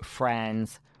two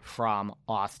friends from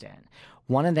Austin.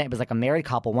 One of them was like a married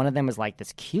couple. One of them was like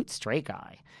this cute straight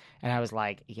guy. And I was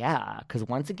like, yeah, because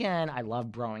once again, I love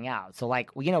broing out. So like,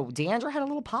 you know, D'Andra had a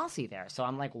little posse there. So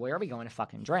I'm like, where are we going to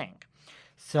fucking drink?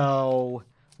 So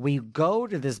we go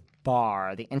to this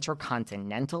bar, the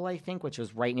Intercontinental, I think, which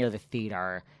was right near the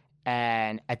theater.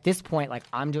 And at this point, like,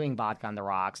 I'm doing vodka on the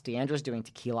rocks. D'Andra's doing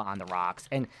tequila on the rocks.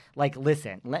 And, like,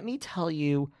 listen, let me tell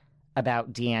you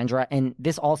about D'Andra. And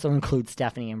this also includes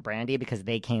Stephanie and Brandi because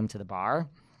they came to the bar.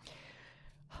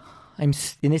 And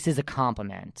this is a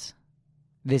compliment.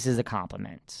 This is a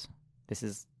compliment. This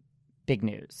is big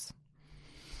news.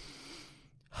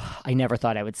 I never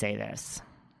thought I would say this.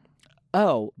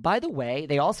 Oh, by the way,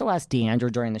 they also asked D'Andra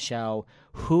during the show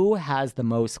who has the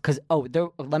most, because,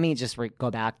 let me just go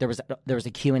back. There was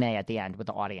a Q&A at the end with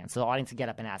the audience. So the audience could get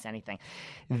up and ask anything.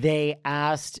 They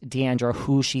asked D'Andra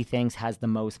who she thinks has the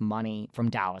most money from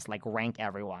Dallas, like rank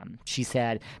everyone. She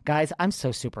said, guys, I'm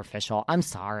so superficial. I'm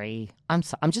sorry. I'm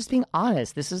just being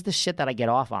honest. This is the shit that I get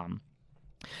off on.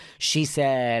 She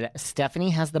said,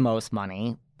 Stephanie has the most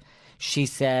money. She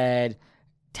said,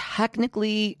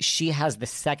 technically, she has the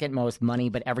second most money,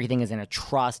 but everything is in a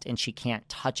trust and she can't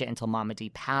touch it until Mama D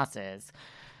passes.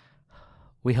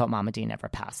 We hope Mama D never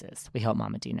passes.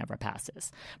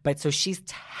 But so she's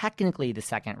technically the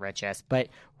second richest, but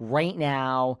right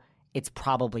now it's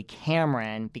probably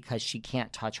Cameron because she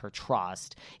can't touch her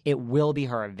trust. It will be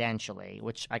her eventually,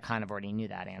 which I kind of already knew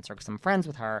that answer because I'm friends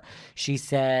with her. She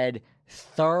said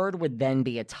third would then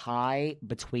be a tie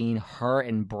between her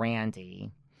and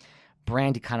Brandi.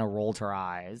 Brandi kind of rolled her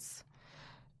eyes.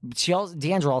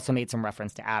 D'Andra also made some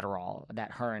reference to Adderall,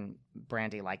 that her and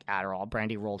Brandi like Adderall.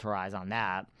 Brandi rolled her eyes on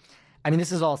that. I mean,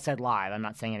 this is all said live. I'm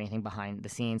not saying anything behind the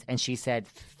scenes. And she said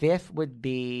fifth would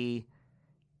be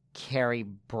Carrie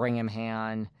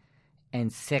Bringhamhan,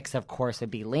 and sixth, of course,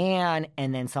 would be Leanne.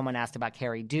 And then someone asked about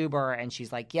Carrie Duber, and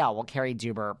she's like, yeah, well, Carrie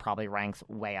Duber probably ranks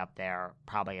way up there,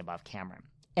 probably above Cameron.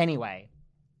 Anyway,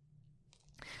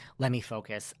 let me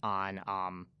focus on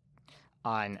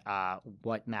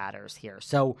what matters here.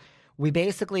 So we're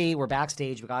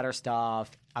backstage. We got our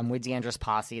stuff. I'm with D'Andra's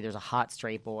posse. There's a hot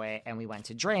straight boy, and we went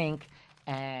to drink.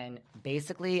 And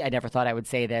basically, I never thought I would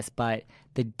say this, but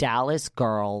the Dallas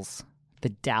girls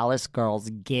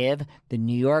give the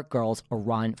New York girls a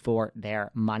run for their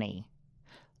money.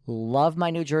 Love my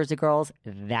New Jersey girls.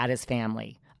 That is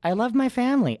family. I love my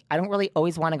family. I don't really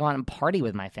always want to go out and party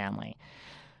with my family.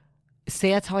 So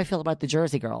that's how I feel about the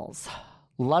Jersey girls.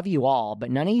 love you all,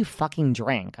 but none of you fucking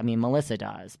drink. I mean, Melissa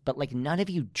does, but like none of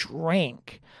you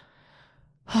drink.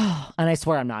 And I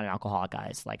swear I'm not an alcoholic,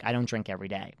 guys. Like, I don't drink every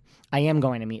day. I am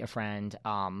going to meet a friend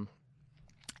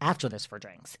after this for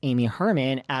drinks. Amy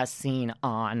Herman, as seen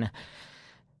on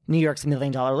New York's $1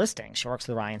 Million Listing. She works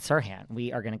with Ryan Serhant.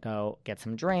 We are going to go get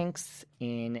some drinks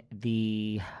in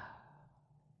the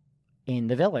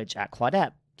Village at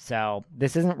Claudette. So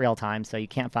this isn't real time, so you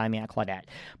can't find me at Claudette.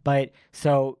 But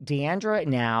so Deandra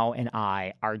now and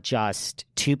I are just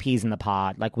two peas in the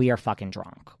pod. Like, we are fucking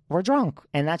drunk. We're drunk,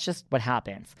 and that's just what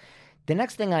happens. The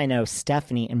next thing I know,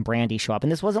 Stephanie and Brandy show up,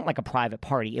 and this wasn't like a private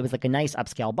party. It was like a nice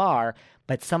upscale bar,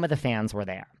 but some of the fans were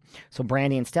there. So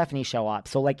Brandy and Stephanie show up.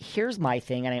 So like, here's my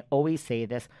thing, and I always say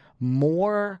this: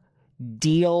 more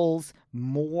deals,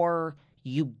 more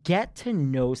you get to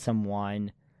know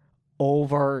someone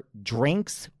over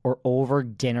drinks or over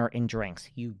dinner and drinks.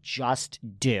 You just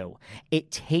do. It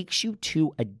takes you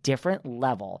to a different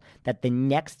level that the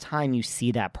next time you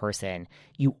see that person,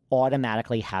 you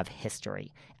automatically have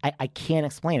history. I can't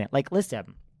explain it. Like,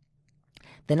 listen,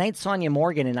 the night Sonia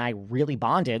Morgan and I really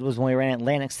bonded was when we were in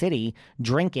Atlantic City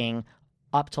drinking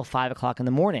up till 5 o'clock in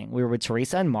the morning. We were with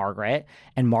Teresa and Margaret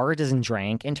doesn't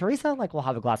drink. And Teresa, like, will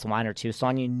have a glass of wine or two.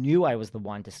 Sonia knew I was the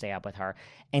one to stay up with her.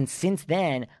 And since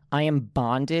then, I am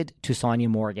bonded to Sonia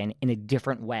Morgan in a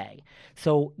different way.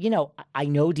 So, you know, I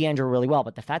know Deandra really well,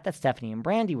 but the fact that Stephanie and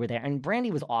Brandy were there, and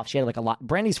Brandy was off, she had like a lot,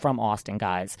 Brandy's from Austin,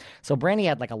 guys. So Brandy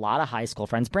had like a lot of high school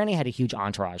friends. Brandy had a huge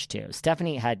entourage too.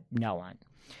 Stephanie had no one.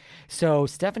 So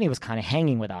Stephanie was kind of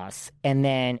hanging with us. And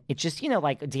then it just, you know,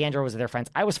 like Deandra was with their friends.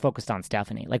 I was focused on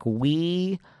Stephanie. Like,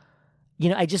 we, you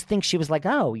know, I just think she was like,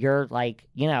 oh, you're like,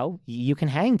 you know, you can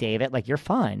hang, David. Like, you're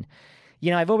fun.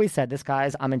 You know, I've always said this,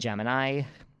 guys, I'm a Gemini.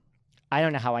 I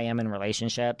don't know how I am in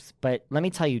relationships, but let me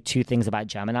tell you two things about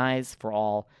Geminis for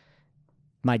all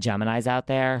my Geminis out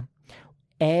there.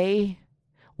 A,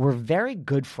 we're very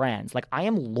good friends. Like, I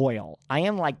am loyal. I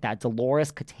am like that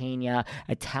Dolores Catania,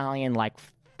 Italian, like,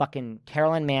 fucking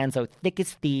Carolyn Manzo, thick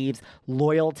as thieves,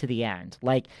 loyal to the end.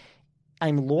 Like,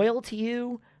 I'm loyal to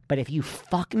you, but if you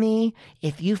fuck me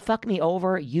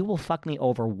over, you will fuck me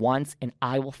over once and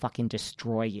I will fucking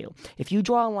destroy you. If you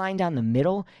draw a line down the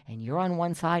middle and you're on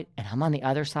one side and I'm on the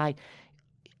other side,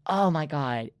 oh my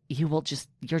God,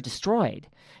 you're destroyed.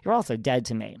 You're also dead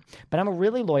to me. But I'm a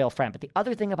really loyal friend. But the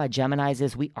other thing about Geminis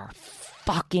is we are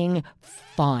fucking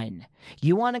fun.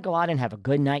 You want to go out and have a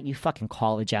good night, you fucking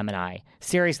call a Gemini.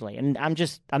 Seriously. And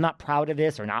I'm not proud of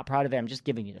this or not proud of it. I'm just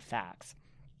giving you the facts.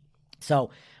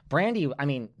 So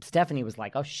Stephanie was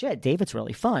like, oh shit, David's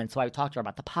really fun. So I talked to her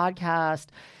about the podcast.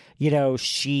 You know,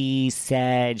 she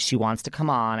said she wants to come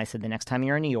on. I said, the next time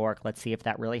you're in New York, let's see if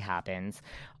that really happens.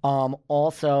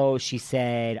 Also, she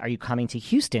said, are you coming to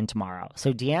Houston tomorrow?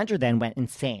 So Deandra then went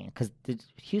insane because the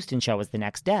Houston show was the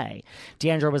next day.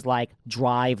 Deandra was like,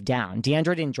 drive down.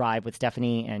 Deandra didn't drive with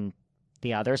Stephanie and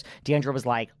the others. Deandra was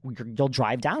like, you'll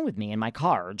drive down with me in my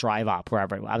car or drive up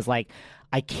wherever. I was like,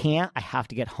 I can't. I have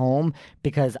to get home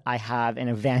because I have an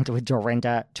event with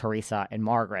Dorinda, Teresa, and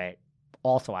Margaret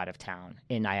also out of town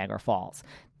in Niagara Falls.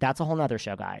 That's a whole nother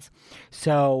show, guys.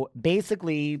 So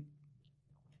basically,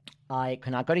 I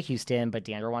could not go to Houston, but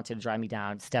Deandra wanted to drive me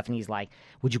down. Stephanie's like,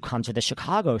 would you come to the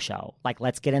Chicago show? Like,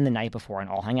 let's get in the night before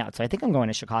and all hang out. So I think I'm going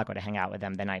to Chicago to hang out with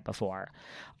them the night before.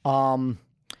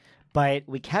 But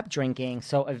we kept drinking.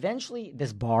 So eventually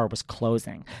this bar was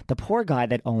closing. The poor guy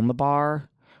that owned the bar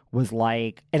was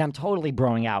like, and I'm totally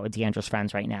broing out with Deandra's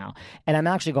friends right now. And I'm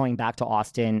actually going back to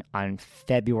Austin on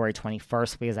February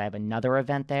 21st because I have another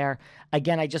event there.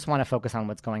 Again, I just want to focus on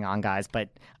what's going on, guys, but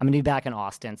I'm going to be back in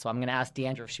Austin. So I'm going to ask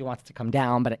Deandra if she wants to come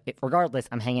down. But regardless,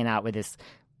 I'm hanging out with this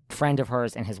friend of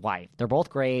hers and his wife. They're both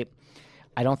great.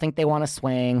 I don't think they want to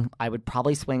swing. I would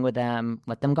probably swing with them.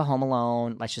 Let them go home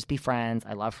alone. Let's just be friends.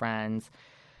 I love friends.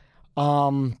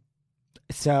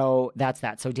 So that's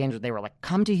that. So Deandra, they were like,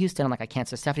 come to Houston. I'm like, I can't.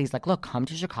 So Stephanie's like, look, come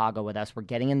to Chicago with us. We're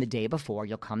getting in the day before.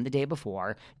 You'll come the day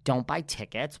before. Don't buy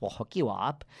tickets. We'll hook you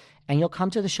up. And you'll come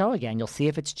to the show again. You'll see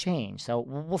if it's changed. So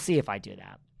we'll see if I do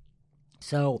that.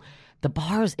 So the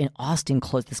bars in Austin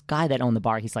closed. This guy that owned the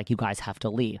bar, he's like, you guys have to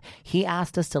leave. He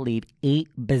asked us to leave 8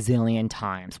 bazillion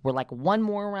times. We're like, one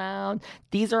more round.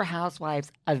 These are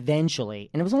housewives eventually.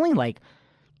 And it was only like,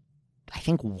 I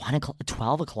think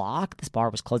 12 o'clock, this bar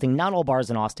was closing. Not all bars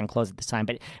in Austin closed at this time,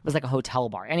 but it was like a hotel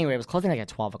bar. Anyway, it was closing like at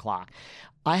 12 o'clock.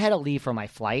 I had to leave for my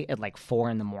flight at like 4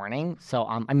 in the morning. So,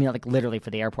 like literally for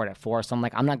the airport at 4. So I'm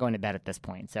like, I'm not going to bed at this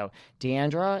point. So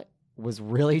Deandra was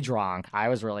really drunk. I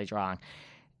was really drunk.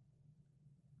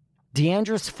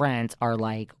 Deandra's friends are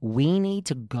like, we need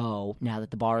to go now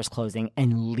that the bar is closing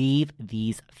and leave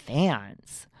these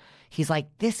fans. He's like,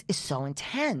 this is so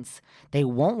intense. They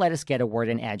won't let us get a word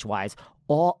in edgewise.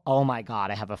 Oh my God,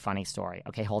 I have a funny story.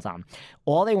 Okay, hold on.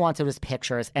 All they wanted was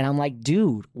pictures. And I'm like,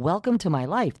 dude, welcome to my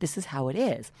life. This is how it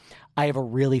is. I have a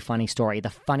really funny story. The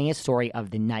funniest story of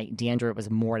the night. D'Andrea was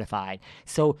mortified.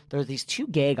 So there's these two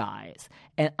gay guys.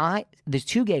 And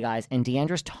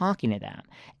D'Andrea's talking to them.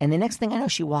 And the next thing I know,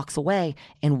 she walks away.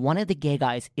 And one of the gay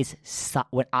guys is,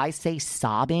 when I say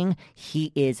sobbing,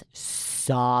 he is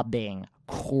sobbing,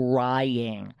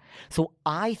 crying. So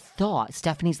I thought,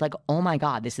 Stephanie's like, oh my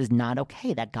God, this is not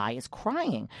okay. That guy is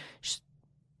crying.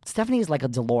 Stephanie's like a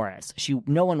Dolores.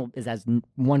 No one is as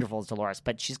wonderful as Dolores,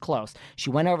 but she's close. She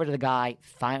went over to the guy,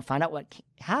 find out what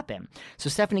happened. So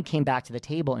Stephanie came back to the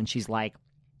table and she's like,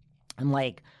 I'm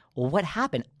like, well, what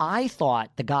happened? I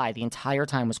thought the guy the entire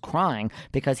time was crying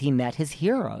because he met his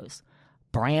heroes,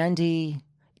 Brandy,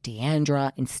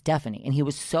 D'Andrea, and Stephanie. And he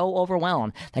was so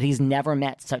overwhelmed that he's never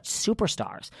met such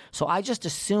superstars. So I just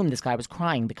assumed this guy was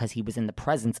crying because he was in the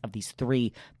presence of these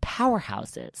three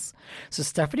powerhouses. So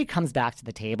Stephanie comes back to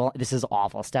the table. This is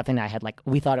awful. Stephanie and I had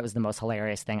we thought it was the most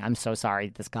hilarious thing. I'm so sorry,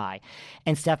 this guy.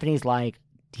 And Stephanie's like,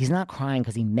 he's not crying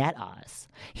because he met us.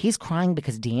 He's crying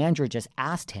because D'Andrea just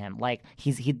asked him.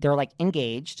 They're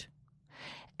engaged.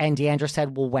 And D'Andrea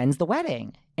said, well, when's the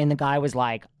wedding? And the guy was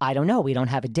like, I don't know. We don't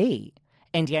have a date.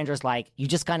 And D'Andrea's like, you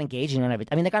just got engaged and you don't have a...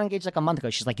 I mean, they got engaged a month ago.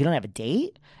 She's like, you don't have a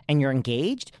date? And you're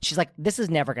engaged? She's like, this is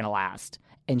never going to last.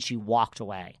 And she walked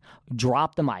away.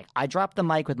 Dropped the mic. I dropped the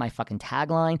mic with my fucking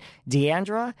tagline.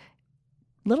 D'Andrea,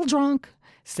 little drunk,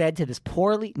 said to this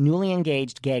newly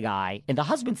engaged gay guy, and the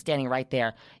husband's standing right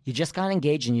there, you just got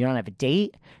engaged and you don't have a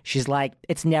date? She's like,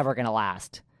 it's never going to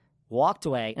last. Walked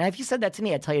away. And if you said that to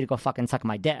me, I'd tell you to go fucking suck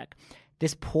my dick.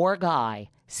 This poor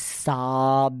guy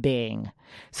sobbing.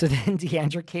 So then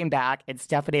D'Andrea came back and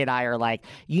Stephanie and I are like,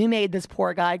 you made this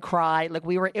poor guy cry.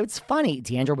 It's funny.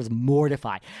 D'Andrea was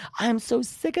mortified. I'm so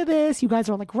sick of this. You guys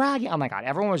are ragging. Oh my God,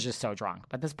 everyone was just so drunk.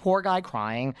 But this poor guy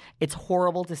crying, it's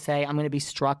horrible to say I'm going to be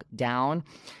struck down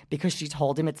because she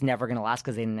told him it's never going to last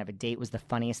because they didn't have a date was the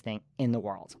funniest thing in the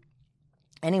world.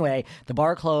 Anyway, the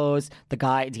bar closed.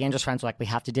 D'Andrea's friends were like, we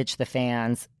have to ditch the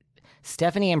fans.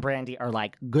 Stephanie and Brandy are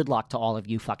like, good luck to all of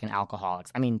you fucking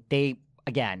alcoholics. I mean,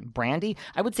 Brandy,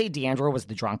 I would say D'Andrea was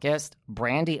the drunkest.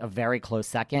 Brandy, a very close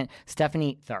second.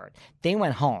 Stephanie, third. They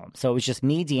went home. So it was just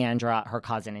me, D'Andrea, her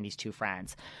cousin, and these two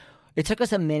friends. It took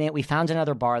us a minute. We found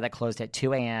another bar that closed at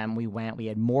 2 a.m. We went. We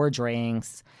had more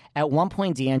drinks. At one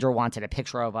point, D'Andrea wanted a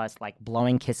picture of us,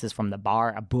 blowing kisses from the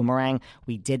bar, a boomerang.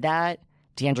 We did that.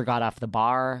 D'Andrea got off the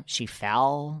bar. She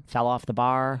fell off the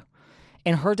bar.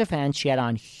 In her defense, she had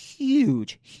on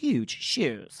huge, huge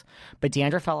shoes. But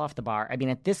D'Andrea fell off the bar. I mean,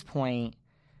 at this point,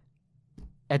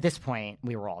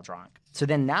 we were all drunk. So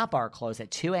then that bar closed at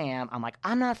 2 a.m. I'm like,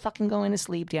 I'm not fucking going to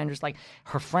sleep. D'Andrea's like,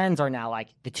 her friends are now like,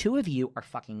 the two of you are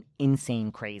fucking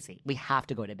insane crazy. We have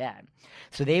to go to bed.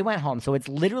 So they went home. So it's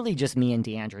literally just me and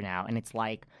D'Andrea now. And it's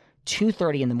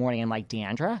 2:30 in the morning. I'm like,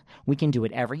 D'Andrea, we can do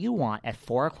whatever you want. At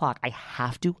 4 o'clock, I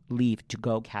have to leave to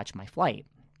go catch my flight.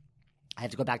 I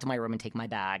have to go back to my room and take my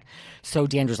bag. So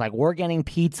D'Andrea's like, we're getting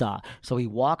pizza. So we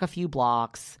walk a few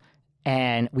blocks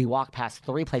and we walk past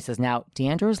 3 places. Now,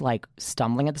 D'Andrea's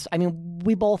stumbling at this. I mean,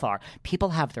 we both are. People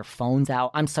have their phones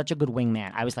out. I'm such a good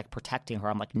wingman. I was protecting her.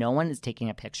 I'm like, no one is taking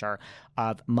a picture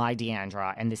of my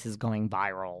D'Andrea and this is going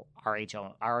viral.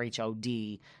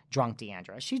 RHOD, drunk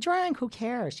D'Andrea. She drank. Who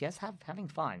cares? She's having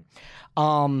fun.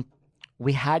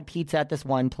 We had pizza at this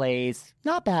one place.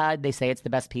 Not bad. They say it's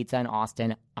the best pizza in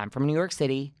Austin. I'm from New York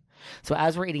City. So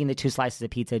as we're eating the 2 slices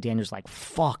of pizza, D'Andrea's like,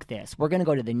 fuck this. We're going to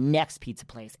go to the next pizza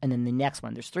place and then the next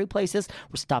one. There's 3 places.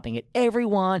 We're stopping at every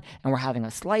one and we're having a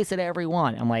slice at every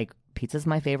one. I'm like, pizza's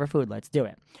my favorite food. Let's do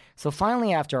it. So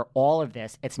finally, after all of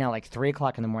this, it's now 3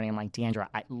 o'clock in the morning. I'm like, D'Andrea,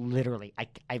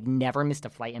 I've never missed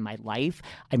a flight in my life.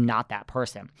 I'm not that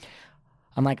person.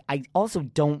 I'm like, I also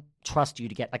don't trust you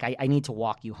to get, I need to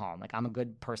walk you home. I'm a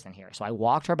good person here. So I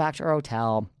walked her back to her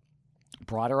hotel,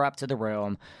 brought her up to the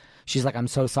room. She's like, I'm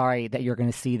so sorry that you're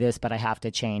going to see this, but I have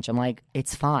to change. I'm like,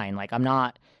 it's fine. I'm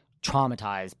not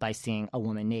traumatized by seeing a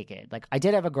woman naked. I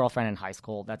did have a girlfriend in high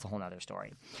school. That's a whole nother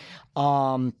story.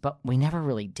 But we never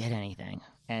really did anything.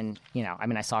 And,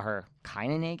 I saw her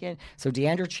kind of naked. So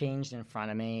D'Andrea changed in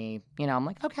front of me. I'm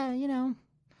like, okay,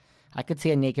 I could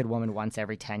see a naked woman once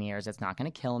every 10 years. It's not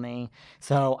going to kill me.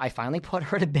 So I finally put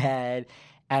her to bed.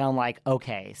 And I'm like,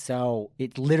 okay, so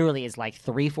it literally is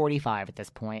 3:45 at this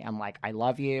point. I'm like, I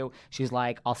love you. She's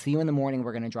like, I'll see you in the morning.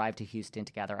 We're going to drive to Houston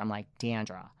together. I'm like,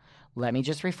 D'Andrea, let me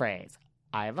just rephrase.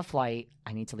 I have a flight.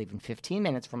 I need to leave in 15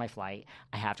 minutes for my flight.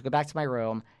 I have to go back to my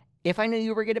room. If I knew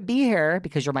you were going to be here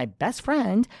because you're my best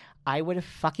friend, I would have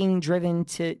fucking driven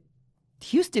to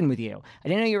Houston with you. I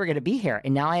didn't know you were going to be here.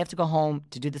 And now I have to go home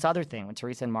to do this other thing with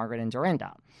Teresa and Margaret and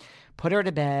Dorinda. Put her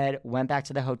to bed, went back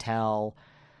to the hotel.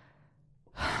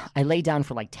 I laid down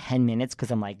for like 10 minutes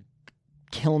because I'm like,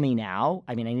 kill me now.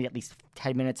 I mean, I need at least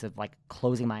 10 minutes of like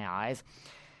closing my eyes.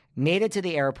 Made it to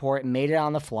the airport, made it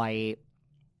on the flight.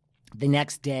 The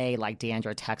next day, like,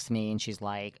 Deandra texts me and she's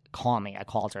like, call me. I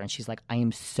called her and she's like,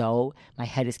 my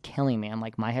head is killing me. I'm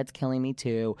like, my head's killing me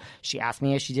too. She asked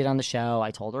me if she did on the show.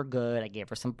 I told her good. I gave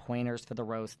her some pointers for the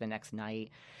roast the next night.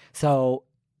 So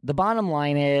the bottom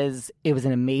line is it was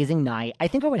an amazing night. I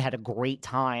think I would have had a great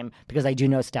time because I do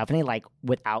know Stephanie, like,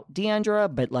 without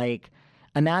Deandra, but like,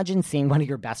 imagine seeing one of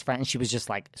your best friends. She was just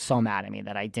like so mad at me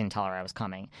that I didn't tell her I was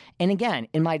coming. And again,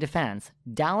 in my defense,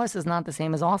 Dallas is not the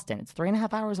same as Austin. It's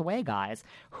 3.5 hours away, guys.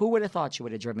 Who would have thought she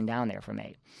would have driven down there for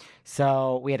me?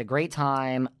 So we had a great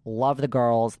time. Love the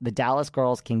girls. The Dallas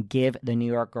girls can give the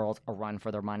New York girls a run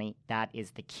for their money. That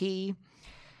is the key.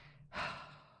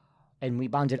 And we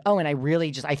bonded. And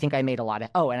I think I made a lot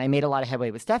of headway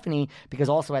with Stephanie because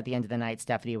also at the end of the night,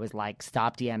 Stephanie was like,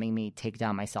 stop DMing me, take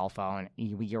down my cell phone.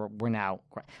 We're now,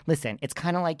 listen, it's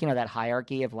kind of like, that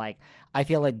hierarchy of like, I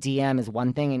feel a DM is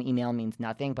one thing and email means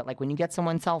nothing. But like when you get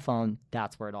someone's cell phone,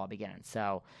 that's where it all begins.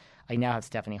 So I now have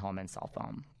Stephanie Holman's cell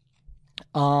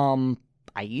phone.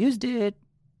 I used it.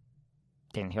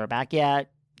 Didn't hear back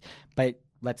yet. But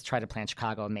let's try to plan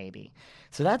Chicago, maybe.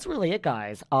 So that's really it,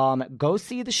 guys. Go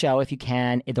see the show if you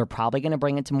can. They're probably going to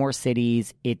bring it to more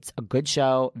cities. It's a good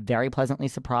show. Very pleasantly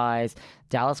surprised.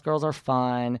 Dallas girls are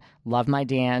fun. Love my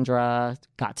Deandra.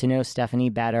 Got to know Stephanie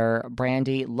better.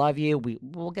 Brandy, love you.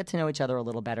 We'll get to know each other a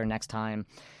little better next time.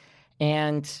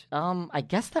 And I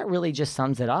guess that really just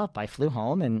sums it up. I flew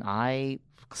home and I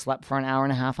slept for an hour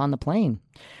and a half on the plane.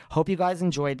 Hope you guys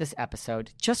enjoyed this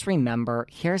episode. Just remember,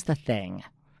 here's the thing.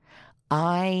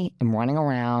 I am running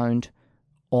around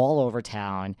all over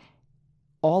town,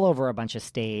 all over a bunch of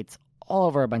states, all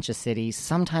over a bunch of cities,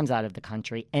 sometimes out of the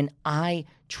country, and I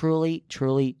truly,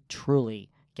 truly, truly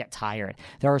get tired.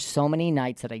 There are so many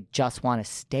nights that I just want to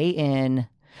stay in.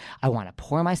 I want to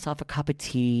pour myself a cup of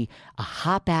tea, a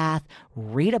hot bath,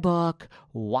 read a book,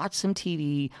 watch some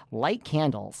TV, light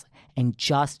candles, and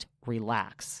just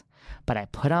relax. But I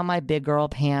put on my big girl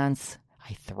pants,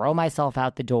 I throw myself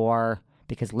out the door,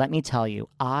 because let me tell you,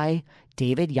 I,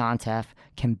 David Yontef,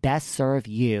 can best serve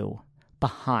you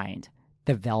behind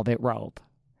the velvet rope.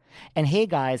 And hey,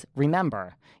 guys,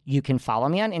 remember, you can follow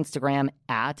me on Instagram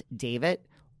at David,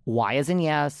 Y as in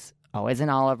yes, O as in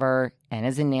Oliver, N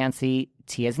as in Nancy,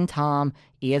 T as in Tom,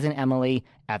 E as in Emily,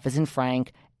 F as in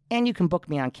Frank, and you can book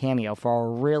me on Cameo for a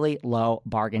really low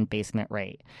bargain basement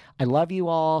rate. I love you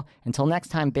all. Until next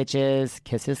time, bitches.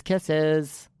 Kisses,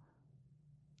 kisses.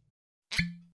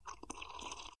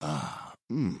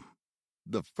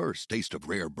 The first taste of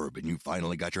rare bourbon you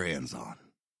finally got your hands on.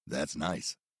 That's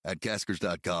nice. At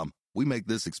Caskers.com, we make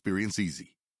this experience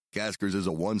easy. Caskers is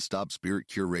a one-stop spirit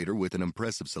curator with an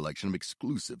impressive selection of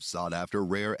exclusive, sought-after,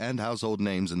 rare, and household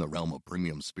names in the realm of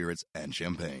premium spirits and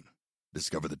champagne.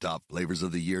 Discover the top flavors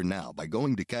of the year now by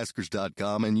going to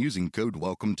Caskers.com and using code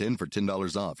WELCOME10 for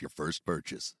 $10 off your first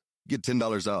purchase. Get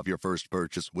 $10 off your first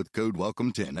purchase with code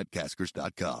WELCOME10 at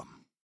Caskers.com.